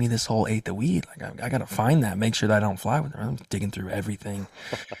he gave me this whole eighth of weed. Like I got to find that, make sure that I don't fly with her. I'm digging through everything,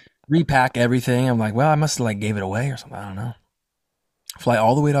 repack everything. I'm like, well, I must have like gave it away or something. I don't know. Fly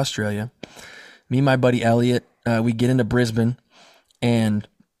all the way to Australia. Me and my buddy Elliot, we get into Brisbane, and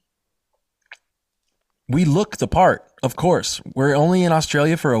we look the part. Of course, we're only in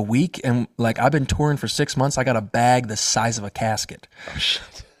Australia for a week, and like I've been touring for 6 months. I got a bag the size of a casket. Oh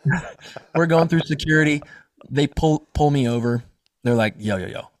shit. We're going through security. They pull me over. They're like, yo,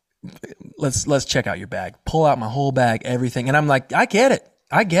 let's check out your bag. Pull out my whole bag, everything. And I'm like, I get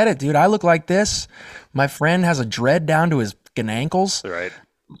it, dude. I look like this. My friend has a dread down to his fucking ankles. Right.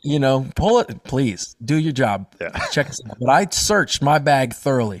 You know, pull it, please. Do your job. Yeah. Check us out. But I searched my bag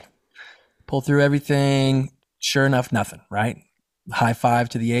thoroughly. Pull through everything. Sure enough, nothing, right? High five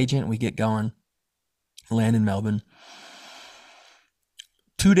to the agent. We get going. Land in Melbourne.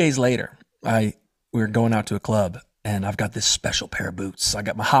 2 days later, we were going out to a club, and I've got this special pair of boots. I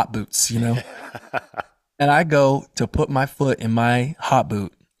got my hot boots, you know? And I go to put my foot in my hot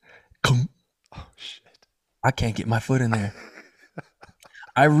boot. Oh shit. I can't get my foot in there.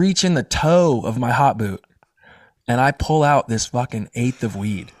 I reach in the toe of my hot boot, and I pull out this fucking eighth of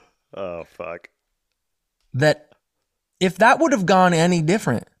weed. Oh fuck. That if that would have gone any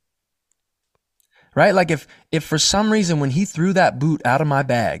different, right? Like if for some reason when he threw that boot out of my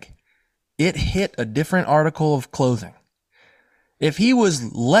bag, it hit a different article of clothing. If he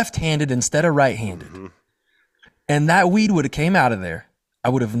was left-handed instead of right-handed, and that weed would have came out of there, I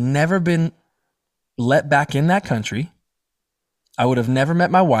would have never been let back in that country. I would have never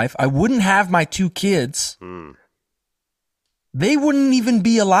met my wife. I wouldn't have my 2 kids. They wouldn't even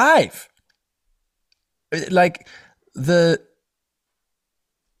be alive. Like and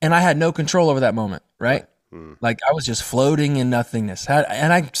I had no control over that moment, right? Like I was just floating in nothingness.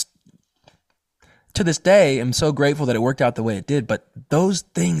 And I, to this day, am so grateful that it worked out the way it did. But those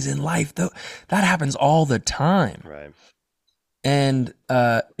things in life, that happens all the time. Right. And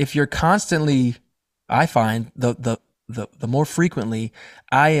if you're constantly, I find the more frequently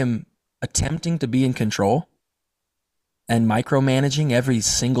I am attempting to be in control and micromanaging every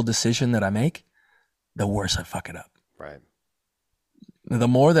single decision that I make, the worse I fuck it up. Right. The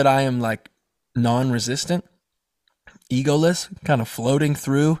more that I am like non-resistant, egoless, kind of floating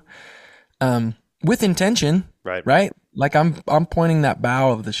through, with intention, right? Like I'm pointing that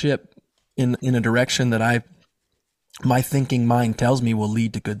bow of the ship in a direction that my thinking mind tells me will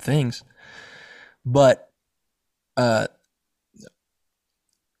lead to good things. But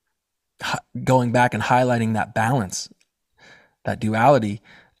going back and highlighting that balance, that duality,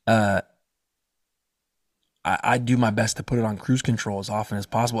 I do my best to put it on cruise control as often as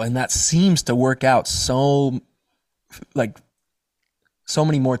possible. And that seems to work out so so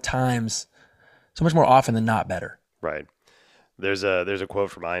many more times, so much more often than not better. Right. There's a quote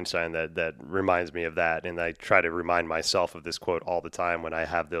from Einstein that reminds me of that, and I try to remind myself of this quote all the time when I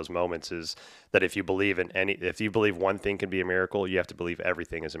have those moments. Is that if you believe one thing can be a miracle, you have to believe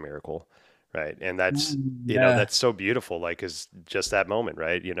everything is a miracle, right? And that's Yeah. that's so beautiful. Like, is just that moment,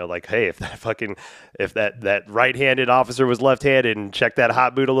 right? Like, hey, if that right-handed officer was left-handed and checked that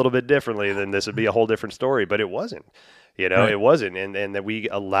hot boot a little bit differently, then this would be a whole different story. But it wasn't. Right. It wasn't, and that we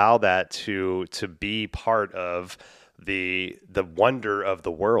allow that to be part of the wonder of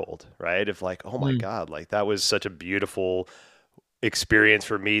the world, right? Of like, oh my Mm. God, like that was such a beautiful experience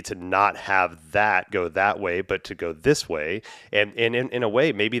for me to not have that go that way, but to go this way. And in a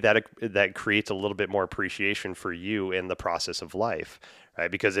way, maybe that creates a little bit more appreciation for you in the process of life.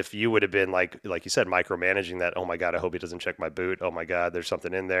 Right. Because if you would have been like you said, micromanaging that, oh my God, I hope he doesn't check my boot. Oh my God, there's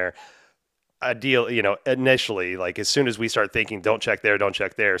something in there. Ideal, initially, like as soon as we start thinking, don't check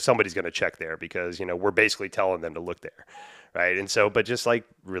there, somebody's going to check there because, we're basically telling them to look there. Right. And so, but just like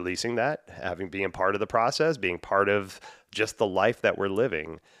releasing that, being part of the process, being part of just the life that we're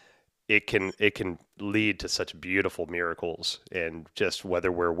living, it can lead to such beautiful miracles and just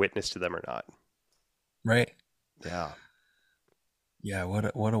whether we're witness to them or not. Right. Yeah. Yeah.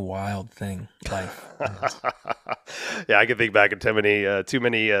 What a wild thing life is. Yeah, I can think back in too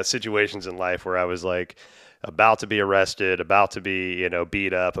many situations in life where I was like about to be arrested, about to be,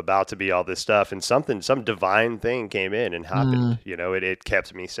 beat up, about to be all this stuff, and some divine thing came in and happened. Mm, It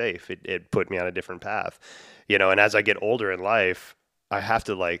kept me safe. It put me on a different path. And as I get older in life, I have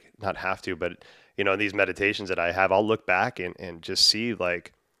to like not have to, but in these meditations that I have, I'll look back and just see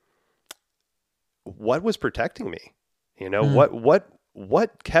like what was protecting me. mm,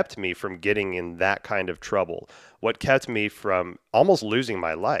 What kept me from getting in that kind of trouble? What kept me from almost losing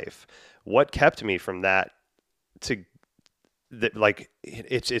my life? What kept me from that to that like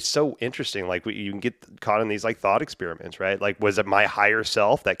it's so interesting like you can get caught in these like thought experiments, right? Like, was it my higher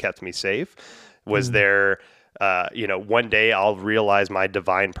self that kept me safe? Was mm, there one day I'll realize my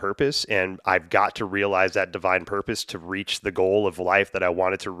divine purpose, and I've got to realize that divine purpose to reach the goal of life that I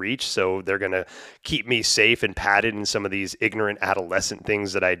wanted to reach. So they're going to keep me safe and padded in some of these ignorant adolescent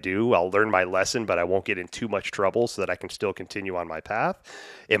things that I do. I'll learn my lesson, but I won't get in too much trouble so that I can still continue on my path.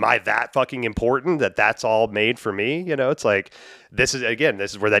 Am I that fucking important that that's all made for me? It's like, this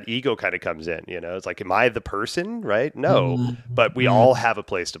is where that ego kind of comes in. It's like, am I the person? Right? No, mm, but we all mm, have a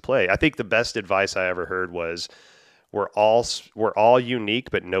place to play. I think the best advice I ever heard was, we're all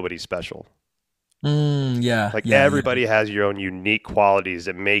unique, but nobody's special. yeah. Like, Yeah. Yeah. everybody has your own unique qualities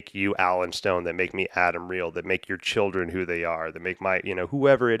that make you Alan Stone, that make me Adam Real, that make your children who they are, that make my,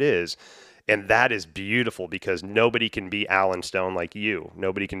 whoever it is. And that is beautiful because nobody can be Alan Stone like you.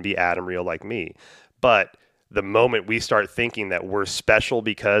 Nobody can be Adam Real like me. But the moment we start thinking that we're special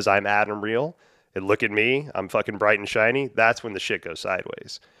because I'm Adam Real, and look at me, I'm fucking bright and shiny, that's when the shit goes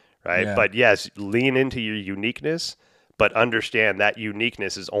sideways. Right. Yeah. But yes, lean into your uniqueness, but understand that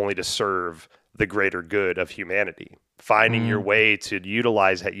uniqueness is only to serve the greater good of humanity. Finding your Mm, way to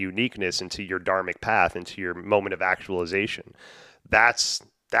utilize that uniqueness into your dharmic path, into your moment of actualization. That's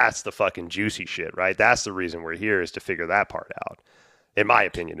the fucking juicy shit, right? That's the reason we're here, is to figure that part out, in my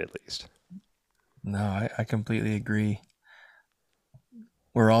opinion, at least. no, I completely agree.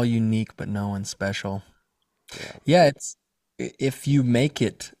 We're all unique, but no one's special. Yeah. Yeah, if you make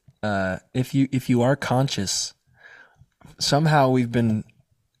it, if you are conscious, somehow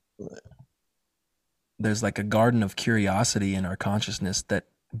there's like a garden of curiosity in our consciousness that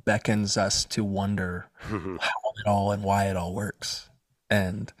beckons us to wonder how it all and why it all works.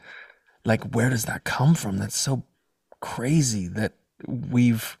 And like, where does that come from? That's so crazy that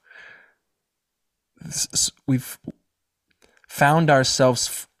we've we've found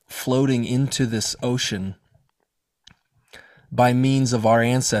ourselves floating into this ocean by means of our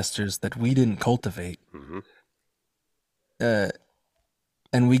ancestors that we didn't cultivate. hmm Uh,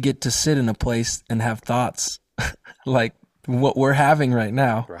 and we get to sit in a place and have thoughts like what we're having right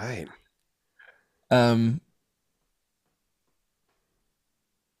now. Right. Um,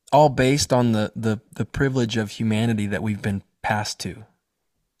 all based on the privilege of humanity that we've been passed to.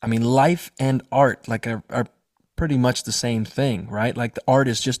 I mean, life and art are pretty much the same thing, right? Like the art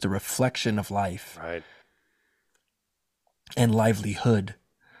is just a reflection of life Right. and livelihood.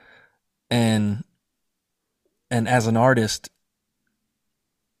 And as an artist,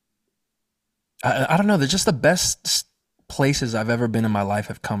 I don't know, they're just the best places I've ever been in my life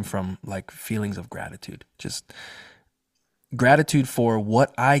have come from like feelings of gratitude. Just gratitude for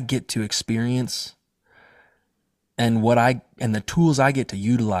what I get to experience and and the tools I get to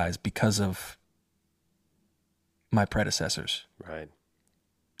utilize because of my predecessors. Right.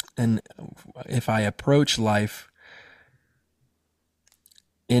 And if I approach life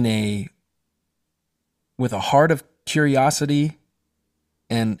in a with a heart of curiosity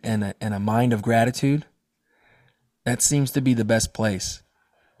and a mind of gratitude, that seems to be the best place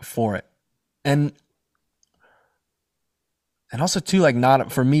for it. And and also too, like,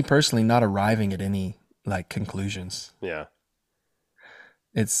 not for me personally, not arriving at any like conclusions. Yeah.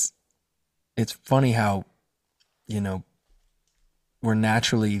 It's it's funny how, you know, we're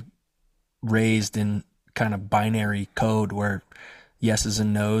naturally raised in kind of binary code where yeses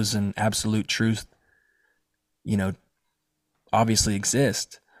and nos and absolute truth, you know, obviously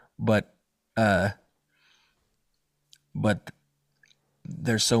exist, but uh but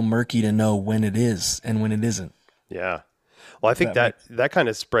they're so murky to know when it is and when it isn't. Yeah. Well, I think That makes that kind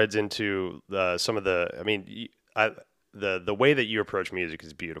of spreads into some of the. I mean, the way that you approach music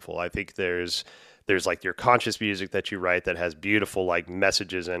is beautiful. I think there's like your conscious music that you write that has beautiful like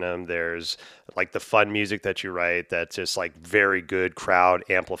messages in them. There's like the fun music that you write that's just like very good crowd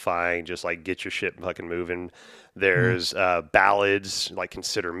amplifying, just like get your shit fucking moving. mm, There's ballads like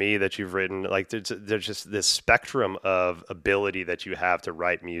Consider Me that you've written. Like there's just this spectrum of ability that you have to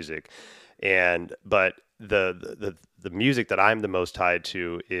write music, and but the music that I'm the most tied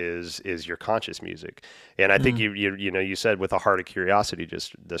to is your conscious music. And I think mm, you said with a heart of curiosity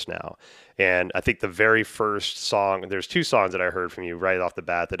just this now. And I think the very first song, there's two songs that I heard from you right off the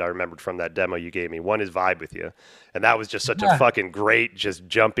bat that I remembered from that demo you gave me. One is Vibe with You. And that was just such a yeah, fucking great, just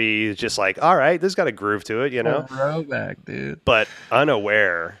jumpy, just like, all right, this got a groove to it, you know? throwback, dude. But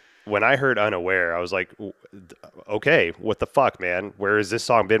Unaware, when I heard Unaware, I was like, okay, what the fuck, man? Where has this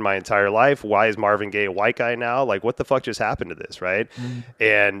song been my entire life? Why is Marvin Gaye a white guy now? Like, what the fuck just happened to this, right?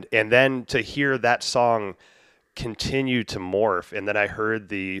 Mm, And then to hear that song continue to morph, and then I heard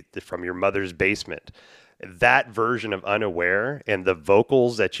the From Your Mother's Basement. That version of Unaware and the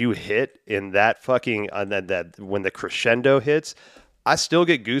vocals that you hit in that fucking that when the crescendo hits, I still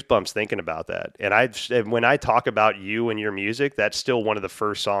get goosebumps thinking about that. And when I talk about you and your music, that's still one of the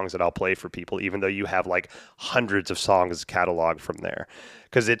first songs that I'll play for people, even though you have like hundreds of songs cataloged from there.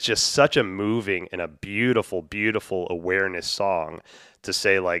 Because it's just such a moving and a beautiful, beautiful awareness song to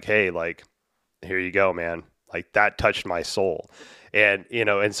say, like, hey, like, here you go, man. Like that touched my soul. And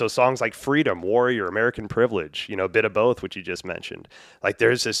so songs like Freedom, Warrior, American Privilege, a bit of both, which you just mentioned. Like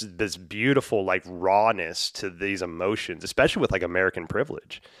there's this beautiful like rawness to these emotions, especially with like American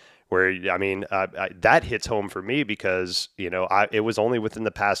Privilege, where I mean that hits home for me because it was only within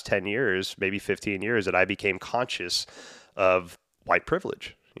the past 10 years, maybe 15 years, that I became conscious of white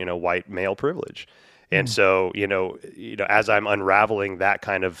privilege, white male privilege. And mm. so, as I'm unraveling that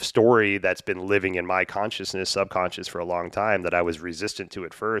kind of story that's been living in my consciousness, subconscious for a long time, that I was resistant to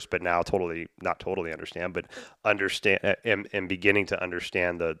at first, but now not totally understand, but understand and beginning to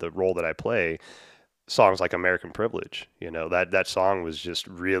understand the role that I play. Songs like American Privilege, that song was just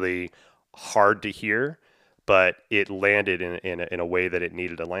really hard to hear, but it landed in a way that it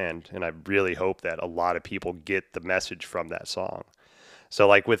needed to land. And I really hope that a lot of people get the message from that song. So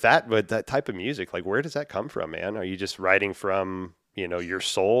like with that type of music, like where does that come from, man? Are you just writing from, your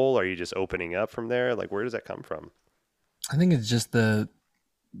soul? Are you just opening up from there? Like where does that come from? I think it's just the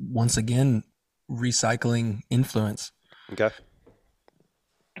once again recycling influence. Okay.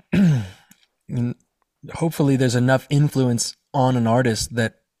 And hopefully, there's enough influence on an artist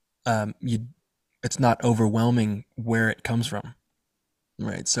that you it's not overwhelming where it comes from,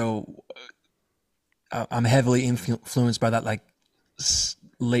 right? So I'm heavily influenced by that, like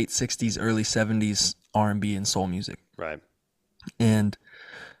late '60s, early '70s R&B and soul music, Right. and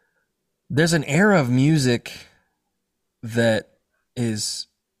there's an era of music that is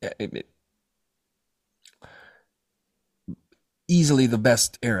easily the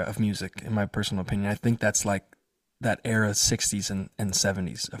best era of music, in my personal opinion. I think that's like that era, '60s and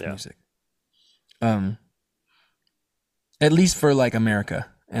 '70s of Yeah. music. Um, at least for like America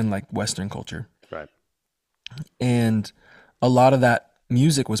and like Western culture. Right. And a lot of that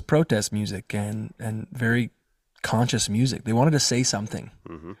music was protest music and very conscious music. They wanted to say something.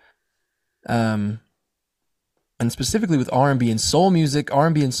 Mm-hmm. Um, and specifically with R&B and soul music,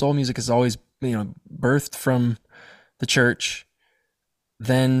 R&B and soul music is always, birthed from the church,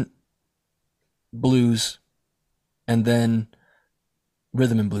 then blues, and then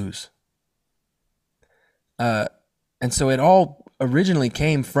rhythm and blues. Uh, and so it all originally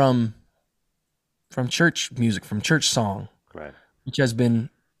came from church music, from church song, Right. which has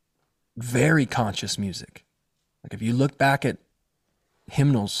been very conscious music. Like if you look back at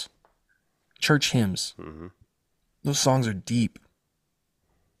hymnals, church hymns, Mm-hmm. those songs are deep.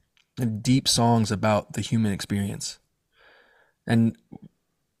 They're deep songs about the human experience. And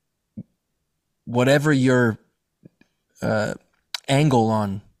whatever your angle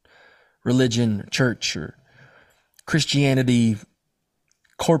on religion, church, or Christianity,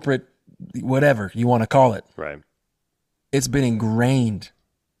 corporate, whatever you want to call it, Right. it's been ingrained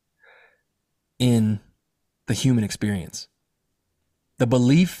in the human experience. The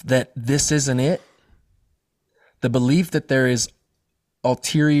belief that this isn't it, the belief that there is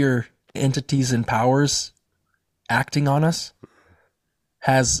ulterior entities and powers acting on us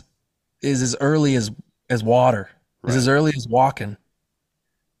is as early as water, is as early as walking.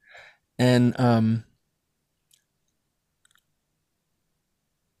 And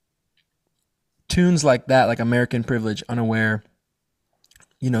tunes like that, like American Privilege, Unaware,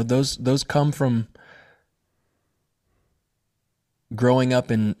 those come from growing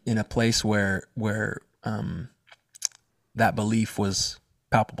up in a place where that belief was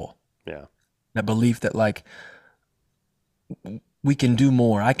palpable. Yeah. That belief that like we can do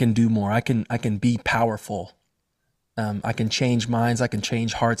more. I can do more. I can be powerful. I can change minds. I can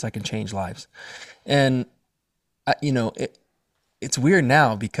change hearts. I can change lives. And it's weird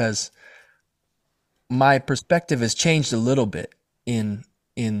now because my perspective has changed a little bit in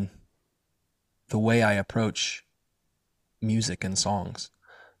the way I approach music and songs.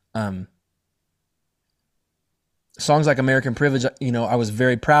 Songs like American Privilege, I was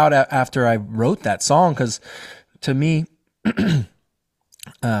very proud after I wrote that song, because to me,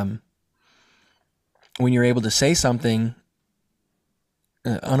 when you're able to say something,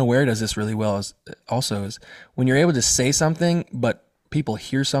 Unaware does this really well, is when you're able to say something but people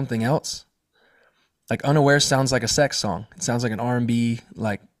hear something else. Like Unaware sounds like a sex song. It sounds like an R&B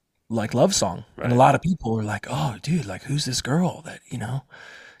like love song. Right. And a lot of people are like, "Oh, dude, like who's this girl that,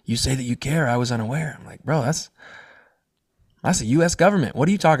 you say that you care? I was unaware." I'm like, "Bro, that's the U.S. government. What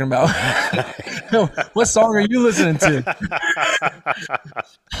are you talking about? What song are you listening to?"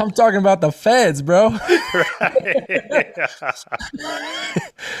 I'm talking about the feds, bro.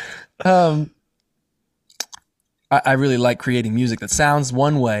 I really like creating music that sounds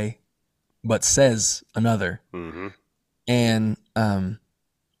one way but says another. Mm-hmm. And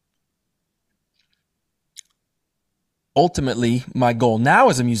ultimately, my goal now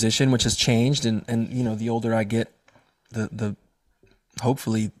as a musician, which has changed, and the older I get, the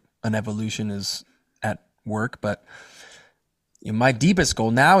hopefully an evolution is at work, but my deepest goal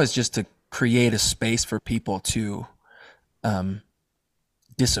now is just to create a space for people to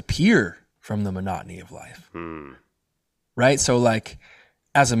disappear from the monotony of life. Right? So like,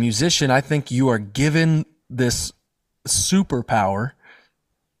 as a musician, I think you are given this superpower,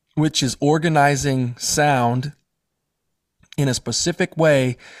 which is organizing sound in a specific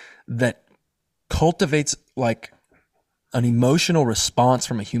way that cultivates like an emotional response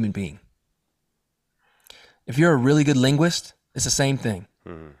from a human being. If you're a really good linguist, it's the same thing.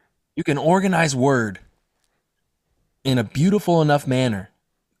 Mm-hmm. You can organize word in a beautiful enough manner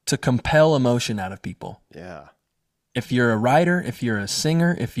to compel emotion out of people. Yeah. If you're a writer, if you're a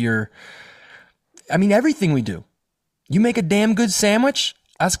singer, everything we do. You make a damn good sandwich,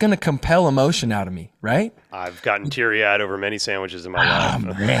 that's going to compel emotion out of me, right? I've gotten teary-eyed over many sandwiches in my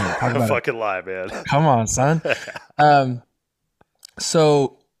life. Man, I'm fucking lie, man. Come on, son.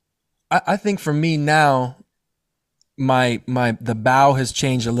 So I think for me now, the bow has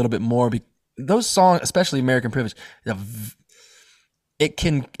changed a little bit more. Those songs, especially American Privilege, it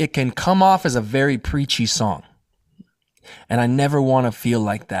can come off as a very preachy song. And I never want to feel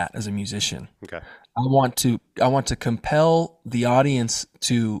like that as a musician. Okay. I want to compel the audience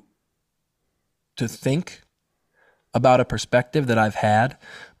to think about a perspective that I've had,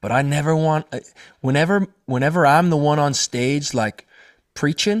 but I never want, whenever I'm the one on stage like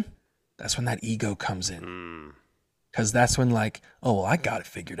preaching, that's when that ego comes in. Because that's when like, oh, well, I got it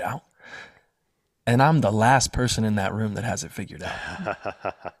figured out. And I'm the last person in that room that has it figured out.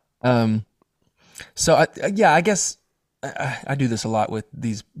 So I guess I do this a lot with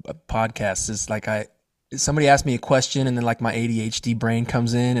these podcasts. It's like somebody asks me a question and then like my ADHD brain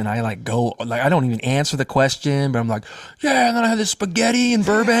comes in and I like go, like I don't even answer the question, but I'm like, yeah, and then I had this spaghetti in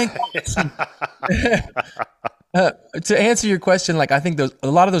Burbank. To answer your question, like I think a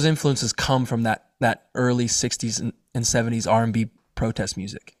lot of those influences come from that early 60s and 70s R&B protest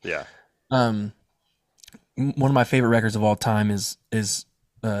music. Yeah. One of my favorite records of all time is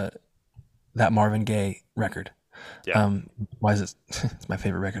that Marvin Gaye record. Yeah. Why is it? It's my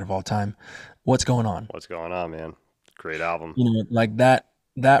favorite record of all time. What's Going On? What's Going On, man? Great album. Like that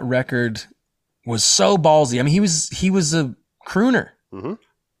record was so ballsy. I mean, he was a crooner. Mm-hmm.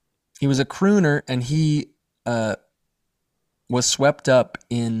 He was a crooner, and he was swept up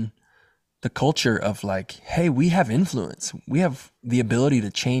in the culture of like, hey, we have influence. We have the ability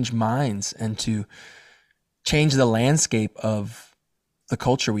to change minds and to change the landscape of the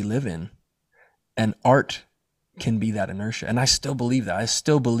culture we live in. And art can be that inertia. And I still believe that. I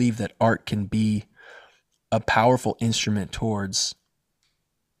still believe that art can be a powerful instrument towards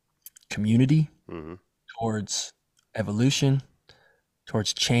community, Hmm. towards evolution,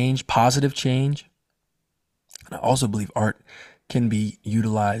 towards change, positive change. And I also believe art can be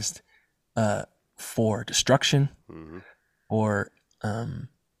utilized for destruction, Hmm. or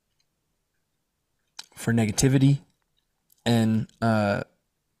for negativity, and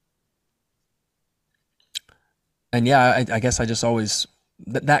and yeah, I guess I just always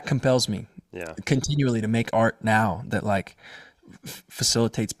that compels me Yeah. continually to make art now that like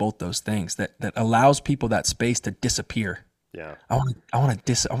facilitates both those things, that allows people that space to disappear. Yeah. I want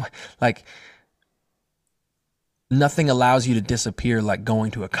to like nothing allows you to disappear like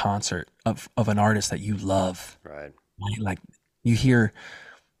going to a concert of an artist that you love. Right. Right? Like you hear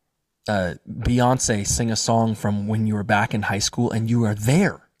Beyonce sing a song from when you were back in high school and you are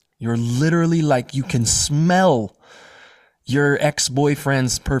there. You're literally like you can smell your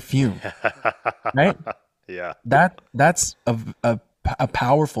ex-boyfriend's perfume, right? Yeah. That's a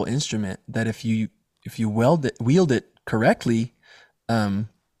powerful instrument that if you wield it correctly, um,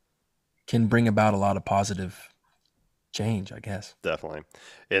 can bring about a lot of positive change, I guess. Definitely.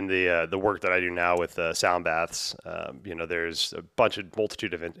 In the work that I do now with sound baths, there's a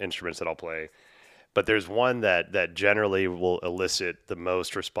multitude of instruments that I'll play, but there's one that generally will elicit the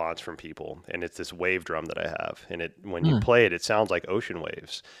most response from people, and it's this wave drum that I have. And it when you Mm, play it, it sounds like ocean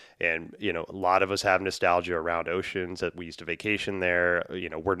waves. And a lot of us have nostalgia around oceans that we used to vacation there.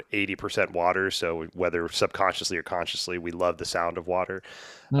 We're 80% water, so whether subconsciously or consciously, we love the sound of water.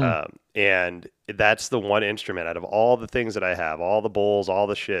 mm, And that's the one instrument out of all the things that I have, all the bowls, all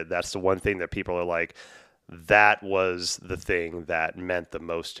the shit. That's the one thing that people are like, that was the thing that meant the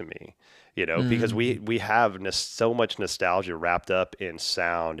most to me. Because we mm, we have so much nostalgia wrapped up in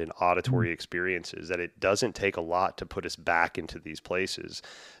sound and mm. auditory experiences that it doesn't take a lot to put us back into these places.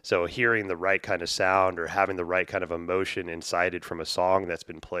 So hearing the right kind of sound or having the right kind of emotion incited from a song that's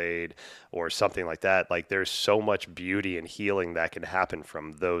been played or something like that, like there's so much beauty and healing that can happen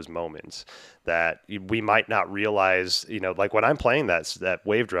from those moments that we might not realize. Like when I'm playing that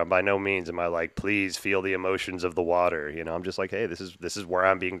wave drum, by no means am I like, please feel the emotions of the water. I'm just like, hey, this is where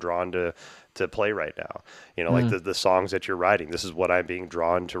I'm being drawn to play right now. Like Mm. the songs that you're writing, this is what I'm being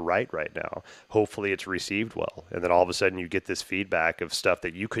drawn to write right now. Hopefully it's received well. And then all of a sudden you get this feedback of stuff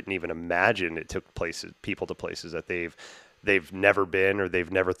that you couldn't even imagine. It took people to places that they've never been or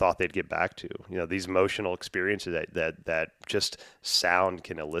they've never thought they'd get back to. These emotional experiences that just sound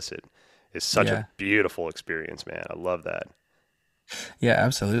can elicit is such a Yeah, beautiful experience, man. I love that. yeah,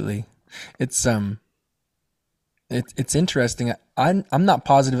 absolutely. It's it's interesting. I'm not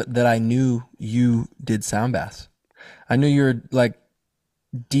positive that I knew you did sound baths. I knew you're like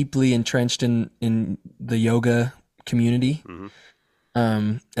deeply entrenched in the yoga community. Hmm.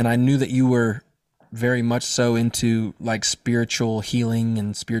 And I knew that you were very much so into like spiritual healing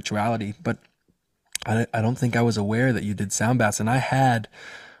and spirituality, but I don't think I was aware that you did sound baths. And I had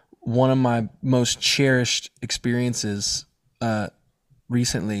one of my most cherished experiences uh,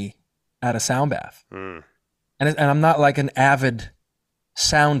 recently at a sound bath. Mm. And I'm not like an avid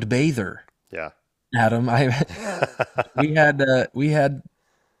sound bather, Yeah. Adam. I we had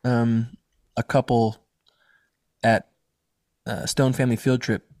um, a couple at Stone Family Field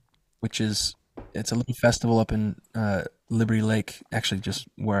Trip, which is it's a little festival up in Liberty Lake, actually just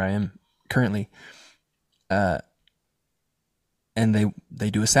where I am currently. Uh, and they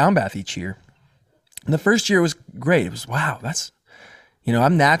do a sound bath each year. And the first year was great. It was wow, that's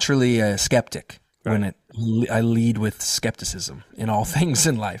I'm naturally a skeptic Right. when I lead with skepticism in all things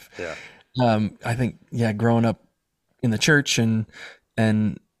in life. Yeah. I think yeah, growing up in the church and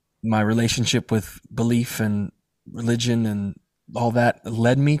my relationship with belief and religion and all that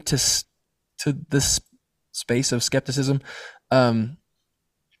led me to this space of skepticism. Um,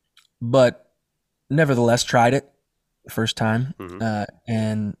 but nevertheless, tried it the first time, Hmm.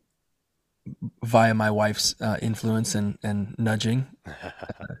 and via my wife's influence and nudging,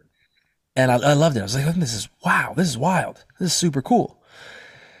 and I loved it. I was like, "This is wow, this is wild, this is super cool."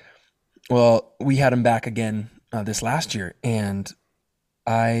 Well, we had him back again this last year, and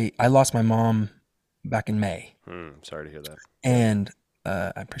I lost my mom back in May, Sorry to hear that. and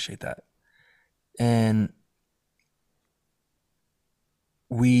I appreciate that. And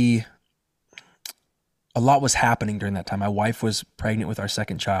we a lot was happening during that time. My wife was pregnant with our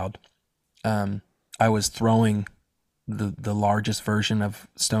second child. I was throwing the largest version of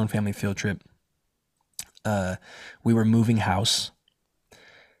Stone Family Field Trip. We were moving house,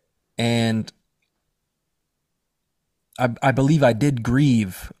 and I believe I did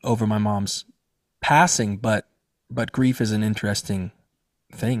grieve over my mom's passing, but grief is an interesting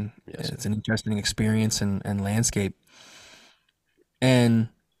thing. Yes. It's an interesting experience and landscape. And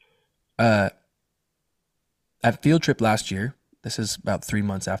uh, at field trip last year, this is about 3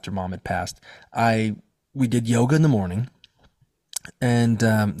 months after mom had passed. I We did yoga in the morning, and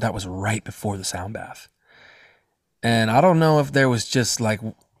that was right before the sound bath. And I don't know if there was just like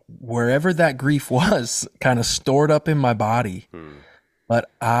wherever that grief was kind of stored up in my body, Hmm. but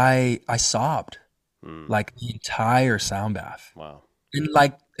I sobbed Hmm. like the entire sound bath, Wow. and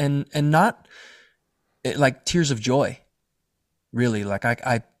like and not like tears of joy, really. Like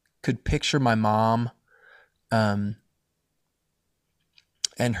I could picture my mom, um,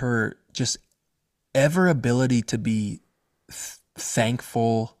 and her just ever ability to be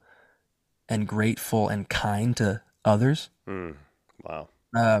thankful and grateful and kind to others, Hmm. Wow.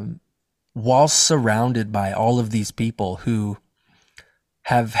 um, while surrounded by all of these people who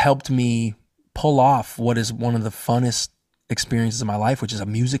have helped me pull off what is one of the funnest experiences of my life, which is a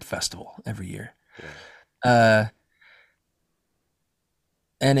music festival every year. Yeah. Uh,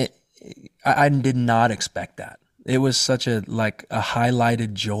 and I did not expect that. It was such a like a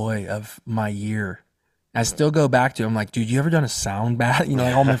highlighted joy of my year. I still go back to. I'm like, dude, you ever done a sound bath? You know,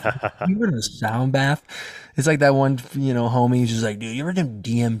 like all my friends, you ever done a sound bath? It's like that one, homie who's just like, dude, you ever done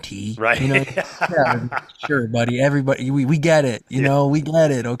DMT? Right. You know, yeah, sure, buddy. Everybody, we get it. Yeah. We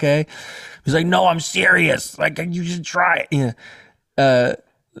get it. Okay. He's like, no, I'm serious. Like, you should try it. Yeah. Uh,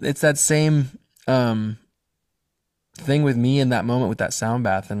 it's that same thing with me in that moment with that sound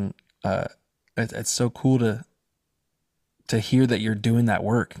bath, and uh, it's so cool to hear that you're doing that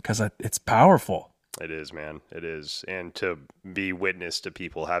work because it's powerful. It is, man. It is. And to be witness to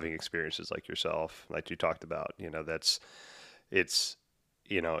people having experiences like yourself, like you talked about, it's, it's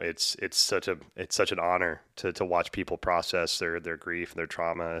such an honor to watch people process their grief and their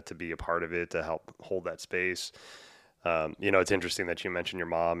trauma, to be a part of it, to help hold that space. It's interesting that you mentioned your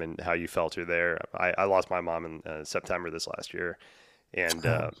mom and how you felt her there. I lost my mom in September this last year, and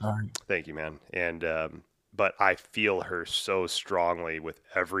Oh, sorry. thank you, man. And but I feel her so strongly with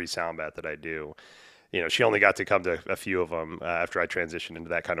every sound bath that I do. She only got to come to a few of them after I transitioned into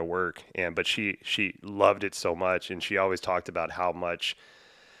that kind of work, but she loved it so much, and she always talked about how much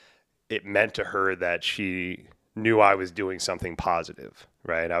it meant to her that she knew I was doing something positive,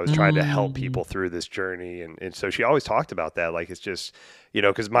 right? I was trying to help Mm, people through this journey. And so she always talked about that. Like, it's just,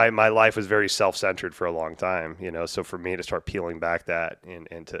 because my life was very self-centered for a long time, so for me to start peeling back that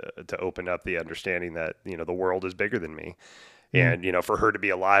and to open up the understanding that, the world is bigger than me. mm. And, for her to be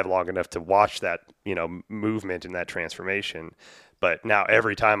alive long enough to watch that, movement and that transformation. But now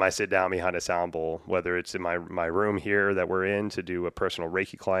every time I sit down behind a sound bowl, whether it's in my room here that we're in to do a personal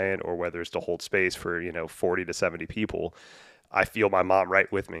Reiki client, or whether it's to hold space for, 40 to 70 people, I feel my mom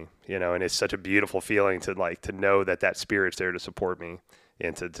right with me, and it's such a beautiful feeling to know that that spirit's there to support me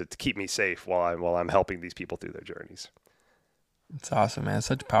and to keep me safe while I'm helping these people through their journeys. It's awesome, man. It's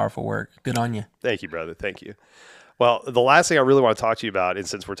such powerful work. Good on you. Thank you, brother. Thank you. Well, the last thing I really want to talk to you about, and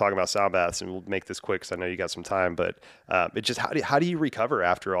since we're talking about sound baths, and we'll make this quick because I know you got some time, but it just how do you recover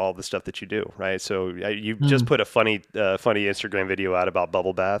after all the stuff that you do, right? So you just Mm. put a funny Instagram video out about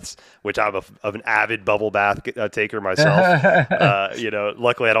bubble baths, which I'm of an avid bubble bath taker myself.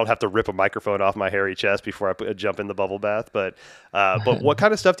 Luckily I don't have to rip a microphone off my hairy chest before I jump in the bubble bath. But what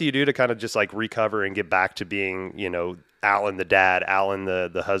kind of stuff do you do to kind of just like recover and get back to being, Alan the dad, Alan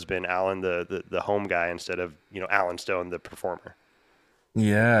the husband, Alan the home guy, instead of, Alan Stone the performer?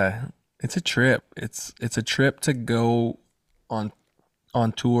 Yeah, it's a trip. It's a trip to go on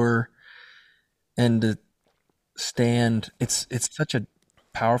on tour and to stand. It's such a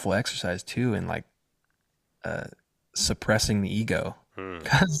powerful exercise too, in like uh, suppressing the ego, Hmm.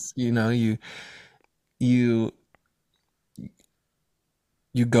 because you you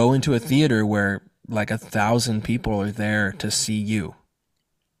go into a theater where like 1,000 people are there to see you.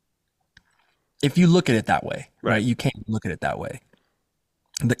 If you look at it that way, Right. right? You can't look at it that way.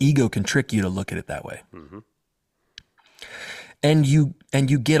 The ego can trick you to look at it that way. Hmm. And you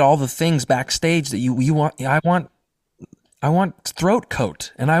get all the things backstage that you want. I want throat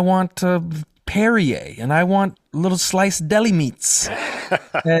coat, and I want Perrier, and I want little sliced deli meats,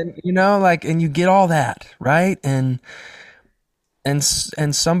 and like, and you get all that right, and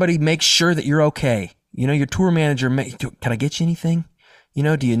somebody makes sure that you're okay. Your tour manager, can I get you anything?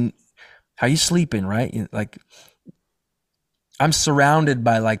 Do you how you sleeping? Right? Like I'm surrounded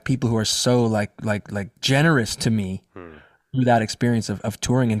by like people who are so like generous to me Hmm. through that experience of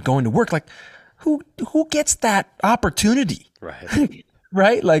touring and going to work. Like who gets that opportunity? Right.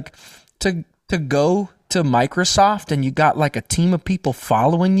 Right? Like to go to Microsoft and you got like a team of people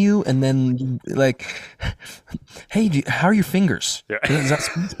following you, and then like, hey, how are your fingers? Yeah. Is that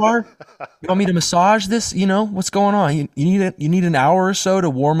space bar? You want me to massage this? You know what's going on? You need an hour or so to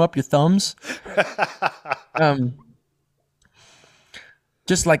warm up your thumbs. Um,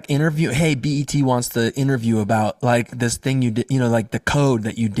 just like interview. Hey, BET wants to interview about like this thing you did. You know, like the code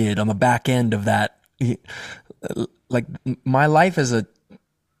that you did on the back end of that. Like my life as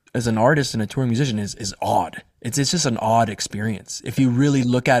an artist and a touring musician is odd. It's just an odd experience. If you really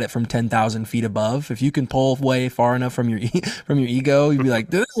look at it from 10,000 feet above, if you can pull away far enough from your from your ego, you'd be like,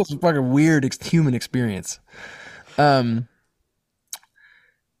 this is a fucking weird human experience. Um,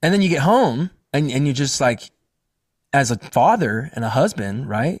 and then you get home and you just like, as a father and a husband,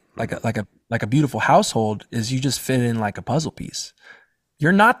 right? Like Mhm. a beautiful household is you just fit in like a puzzle piece.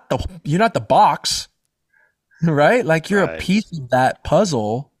 You're not the box, right? Like you're a Right. piece of that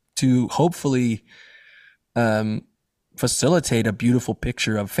puzzle to hopefully um, facilitate a beautiful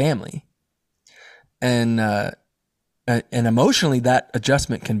picture of family. And and emotionally, that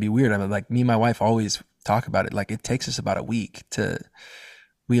adjustment can be weird. I mean, like me and my wife always talk about it. Like it takes us about a week to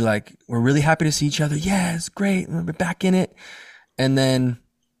we're really happy to see each other. Yeah, it's great. We're back in it. And then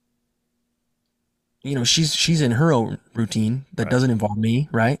she's in her own routine that Right. doesn't involve me,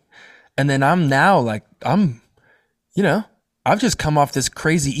 right? And then I'm now like you know I've just come off this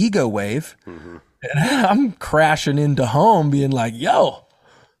crazy ego wave, Hmm. and I'm crashing into home, being like, "Yo,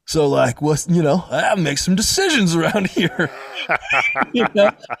 so like, what's I make some decisions around here." you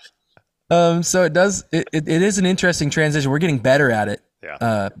know? So it is an interesting transition. We're getting better at it,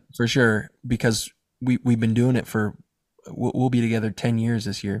 Yeah. for sure, because we've been doing it for we'll be together 10 years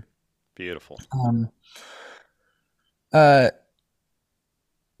this year. Beautiful. Um, uh,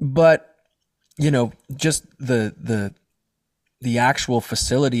 but just the actual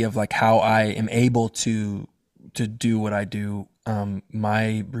facility of like how I am able to do what I do.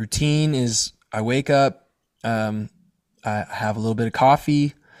 My routine is I wake up, um, I have a little bit of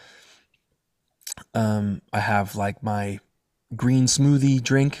coffee. I have like my green smoothie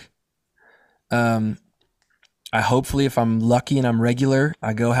drink. Um, I hopefully, if I'm lucky and I'm regular,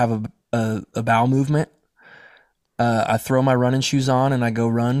 I go have a bowel movement. I throw my running shoes on and I go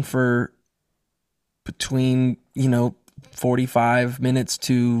run for between 45 minutes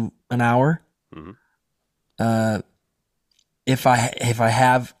to an hour. Hmm. Uh, if I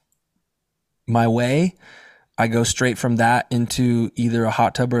have my way, I go straight from that into either a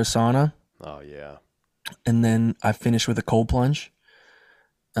hot tub or a sauna, Oh yeah. and then I finish with a cold plunge.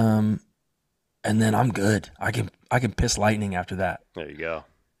 Um, and then I'm good. I can piss lightning after that. There you go.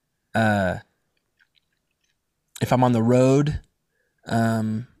 Uh, if I'm on the road,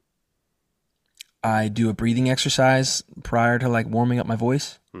 um, I do a breathing exercise prior to like warming up my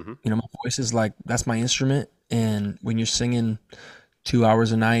voice. Hmm. My voice is like that's my instrument, and when you're singing 2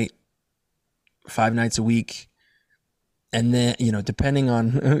 hours a night, 5 nights a week, and then depending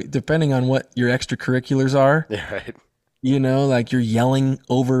on depending on what your extracurriculars are, Yeah. Right. like you're yelling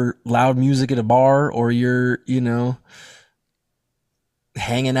over loud music at a bar, or you're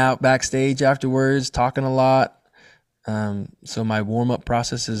hanging out backstage afterwards talking a lot. So my warm-up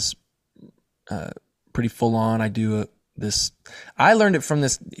process is uh, pretty full on. I do this I learned it from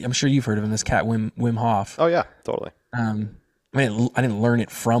this, I'm sure you've heard of him, this cat Wim Hof. Oh yeah. Totally. I didn't learn it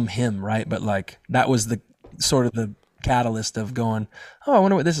from him, right? But like that was the sort of the catalyst of going, oh, I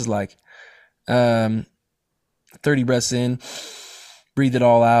wonder what this is like. Um, 30 breaths in, breathe it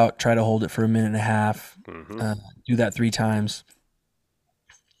all out, try to hold it for a minute and a half. Hmm. Do that 3 times,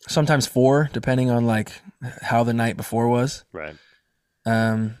 sometimes four, depending on like how the night before was. Right.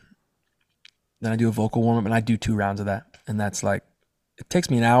 Um, then I do a vocal warm up, and I do 2 rounds of that, and that's like it takes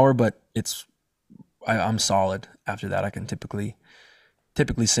me an hour, but I'm solid after that. I can typically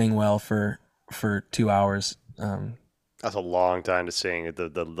sing well for 2 hours. That's a long time to sing.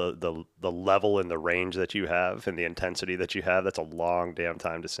 The level and the range that you have and the intensity that you have. That's a long damn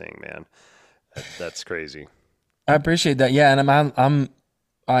time to sing, man. That's crazy. I appreciate that. Yeah, and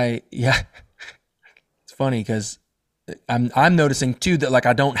yeah. It's funny because I'm noticing too that like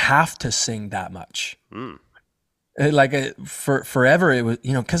I don't have to sing that much. Mm. Like for forever it was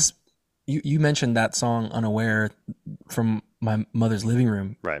because you mentioned that song "Unaware" from my mother's living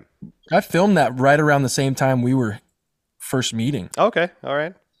room. Right. I filmed that right around the same time we were first meeting. Okay. All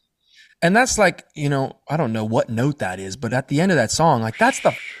right. And that's like, I don't know what note that is, but at the end of that song, like that's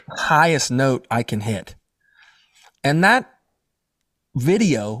the highest note I can hit. And that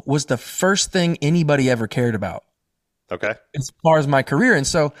video was the first thing anybody ever cared about Okay. as far as my career. And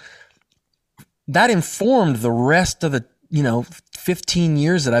so that informed the rest of the, 15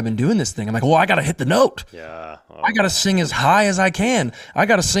 years that I've been doing this thing. I'm like, well, I got to hit the note. Yeah. I Oh, got to sing as high as I can. I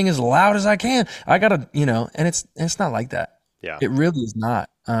got to sing as loud as I can. I got to, and it's not like that. yeah. It really is not.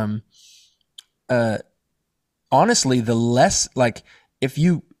 Uh, Honestly, the less like if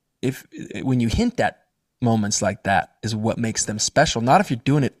when you hint at moments like that is what makes them special. Not if you're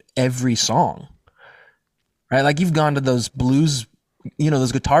doing it every song, right? Like you've gone to those blues,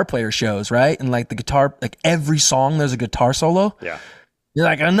 those guitar player shows, right? And like the guitar, like every song, there's a guitar solo. Yeah. You're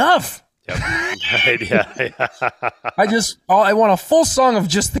like, enough. Yep. Right. Yeah. Yeah. I want a full song of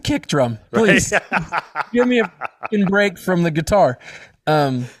just the kick drum, please. Right. Give me a fucking break from the guitar.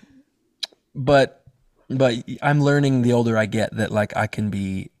 Um, but I'm learning the older I get that like I can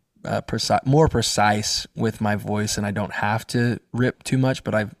be more precise with my voice, and I don't have to rip too much.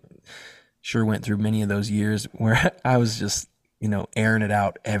 But I've sure went through many of those years where I was just airing it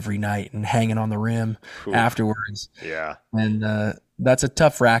out every night and hanging on the rim Oof. afterwards, Yeah. and that's a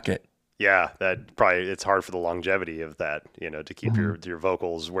tough racket. Yeah, that probably it's hard for the longevity of that, to keep Mhm. your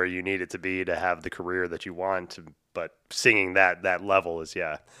vocals where you need it to be to have the career that you want. But singing that level is,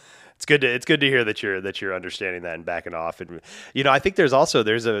 yeah, it's good to hear that you're understanding that and backing off. And I think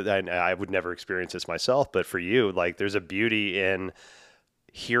and I would never experience this myself, but for you, like there's a beauty in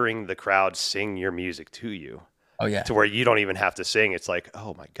hearing the crowd sing your music to you, Oh yeah, to where you don't even have to sing. It's like,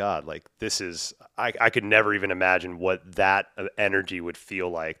 oh my God, like this is, I could never even imagine what that energy would feel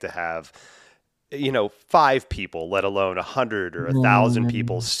like to have, five people, let alone 100 or 1,000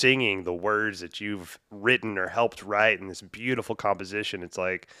 people Mm. singing the words that you've written or helped write in this beautiful composition. It's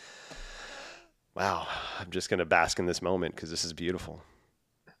like, wow, I'm just going to bask in this moment because this is beautiful.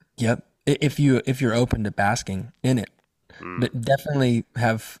 Yep. If you're open to basking in it, Mm, but definitely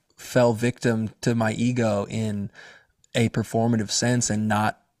have fell victim to my ego in a performative sense and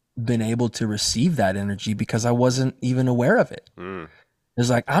not been able to receive that energy because I wasn't even aware of it. mm, It's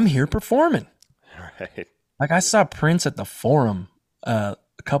like I'm here performing. right. Like I saw Prince at the Forum a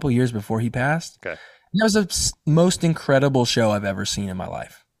couple years before he passed. Okay. That was the most incredible show I've ever seen in my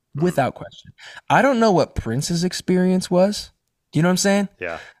life, Mm, without question. I don't know what Prince's experience was. Do you know what I'm saying?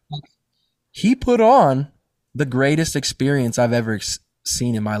 yeah. He put on the greatest experience I've ever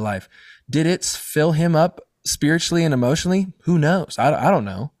seen in my life. Did it fill him up spiritually and emotionally? Who knows? I don't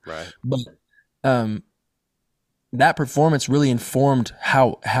know. Right. But um, that performance really informed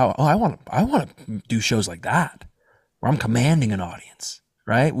how I want to do shows like that where I'm commanding an audience,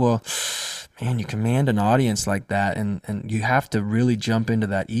 right? Well, man, you command an audience like that, and you have to really jump into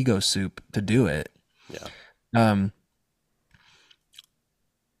that ego soup to do it. Yeah. Um,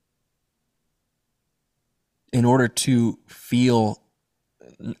 in order to feel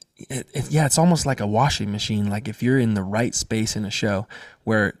yeah, it's almost like a washing machine. Like if you're in the right space in a show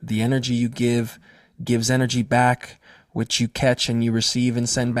where the energy you give gives energy back, which you catch and you receive and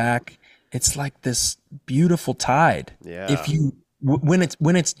send back, it's like this beautiful tide. Yeah. If you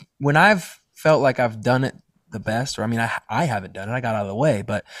when I've felt like I've done it the best, or I mean, I haven't done it, I got out of the way,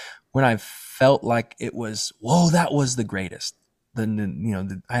 but when I felt like it was, whoa, that was the greatest. Then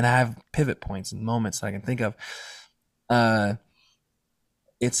and I have pivot points and moments that I can think of. Uh,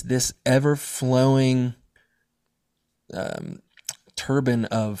 it's this ever flowing turbine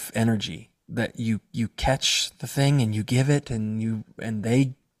of energy that you catch the thing and you give it and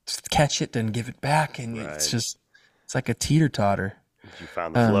they catch it and give it back, and Right. it's like a teeter totter. You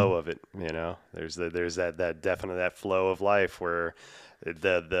found the Um, flow of it, there's that definite, that flow of life where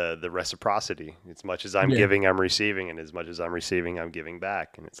the reciprocity, as much as I'm yeah, giving, I'm receiving, and as much as I'm receiving, I'm giving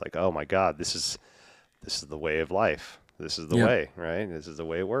back. And it's like, oh my God, this is the way of life. This is the yep, way, right? This is the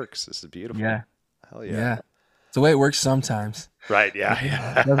way it works. This is beautiful. yeah, Hell yeah. yeah. It's the way it works sometimes. Right. Yeah. It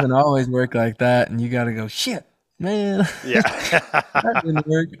Yeah. doesn't always work like that, and you got to go, shit, man, that Yeah. didn't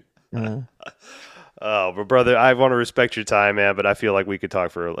work. Oh, but brother, I want to respect your time, man, but I feel like we could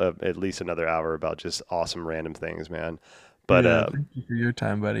talk for at least another hour about just awesome random things, man. But Yeah, thank you for your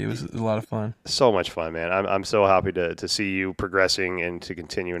time, buddy. It was a lot of fun. so much fun, man. I'm so happy to see you progressing and to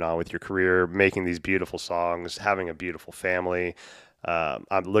continuing on with your career, making these beautiful songs, having a beautiful family.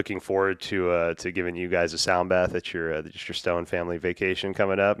 I'm looking forward to giving you guys a sound bath at your Stone family vacation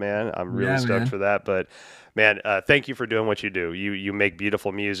coming up, man. I'm really Yeah, stoked man. for that. But man, thank you for doing what you do. You make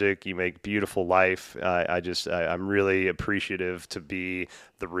beautiful music. You make beautiful life. I'm really appreciative to be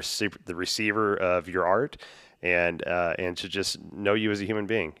the receiver of your art. And to just know you as a human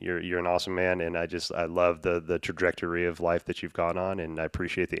being. You're an awesome man, and I love the trajectory of life that you've gone on, and I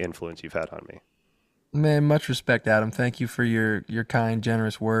appreciate the influence you've had on me. Man, much respect, Adam. Thank you for your kind,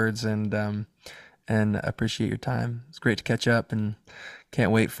 generous words, and I appreciate your time. It's great to catch up, and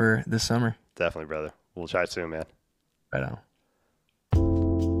can't wait for this summer. Definitely, brother. We'll chat soon, man. Right on.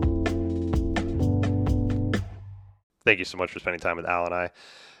 Thank you so much for spending time with Alan and I.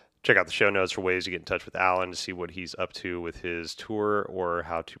 Check out the show notes for ways to get in touch with Alan to see what he's up to with his tour or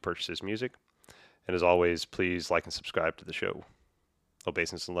how to purchase his music. And as always, please like and subscribe to the show.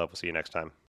 Obeisance and love. We'll see you next time.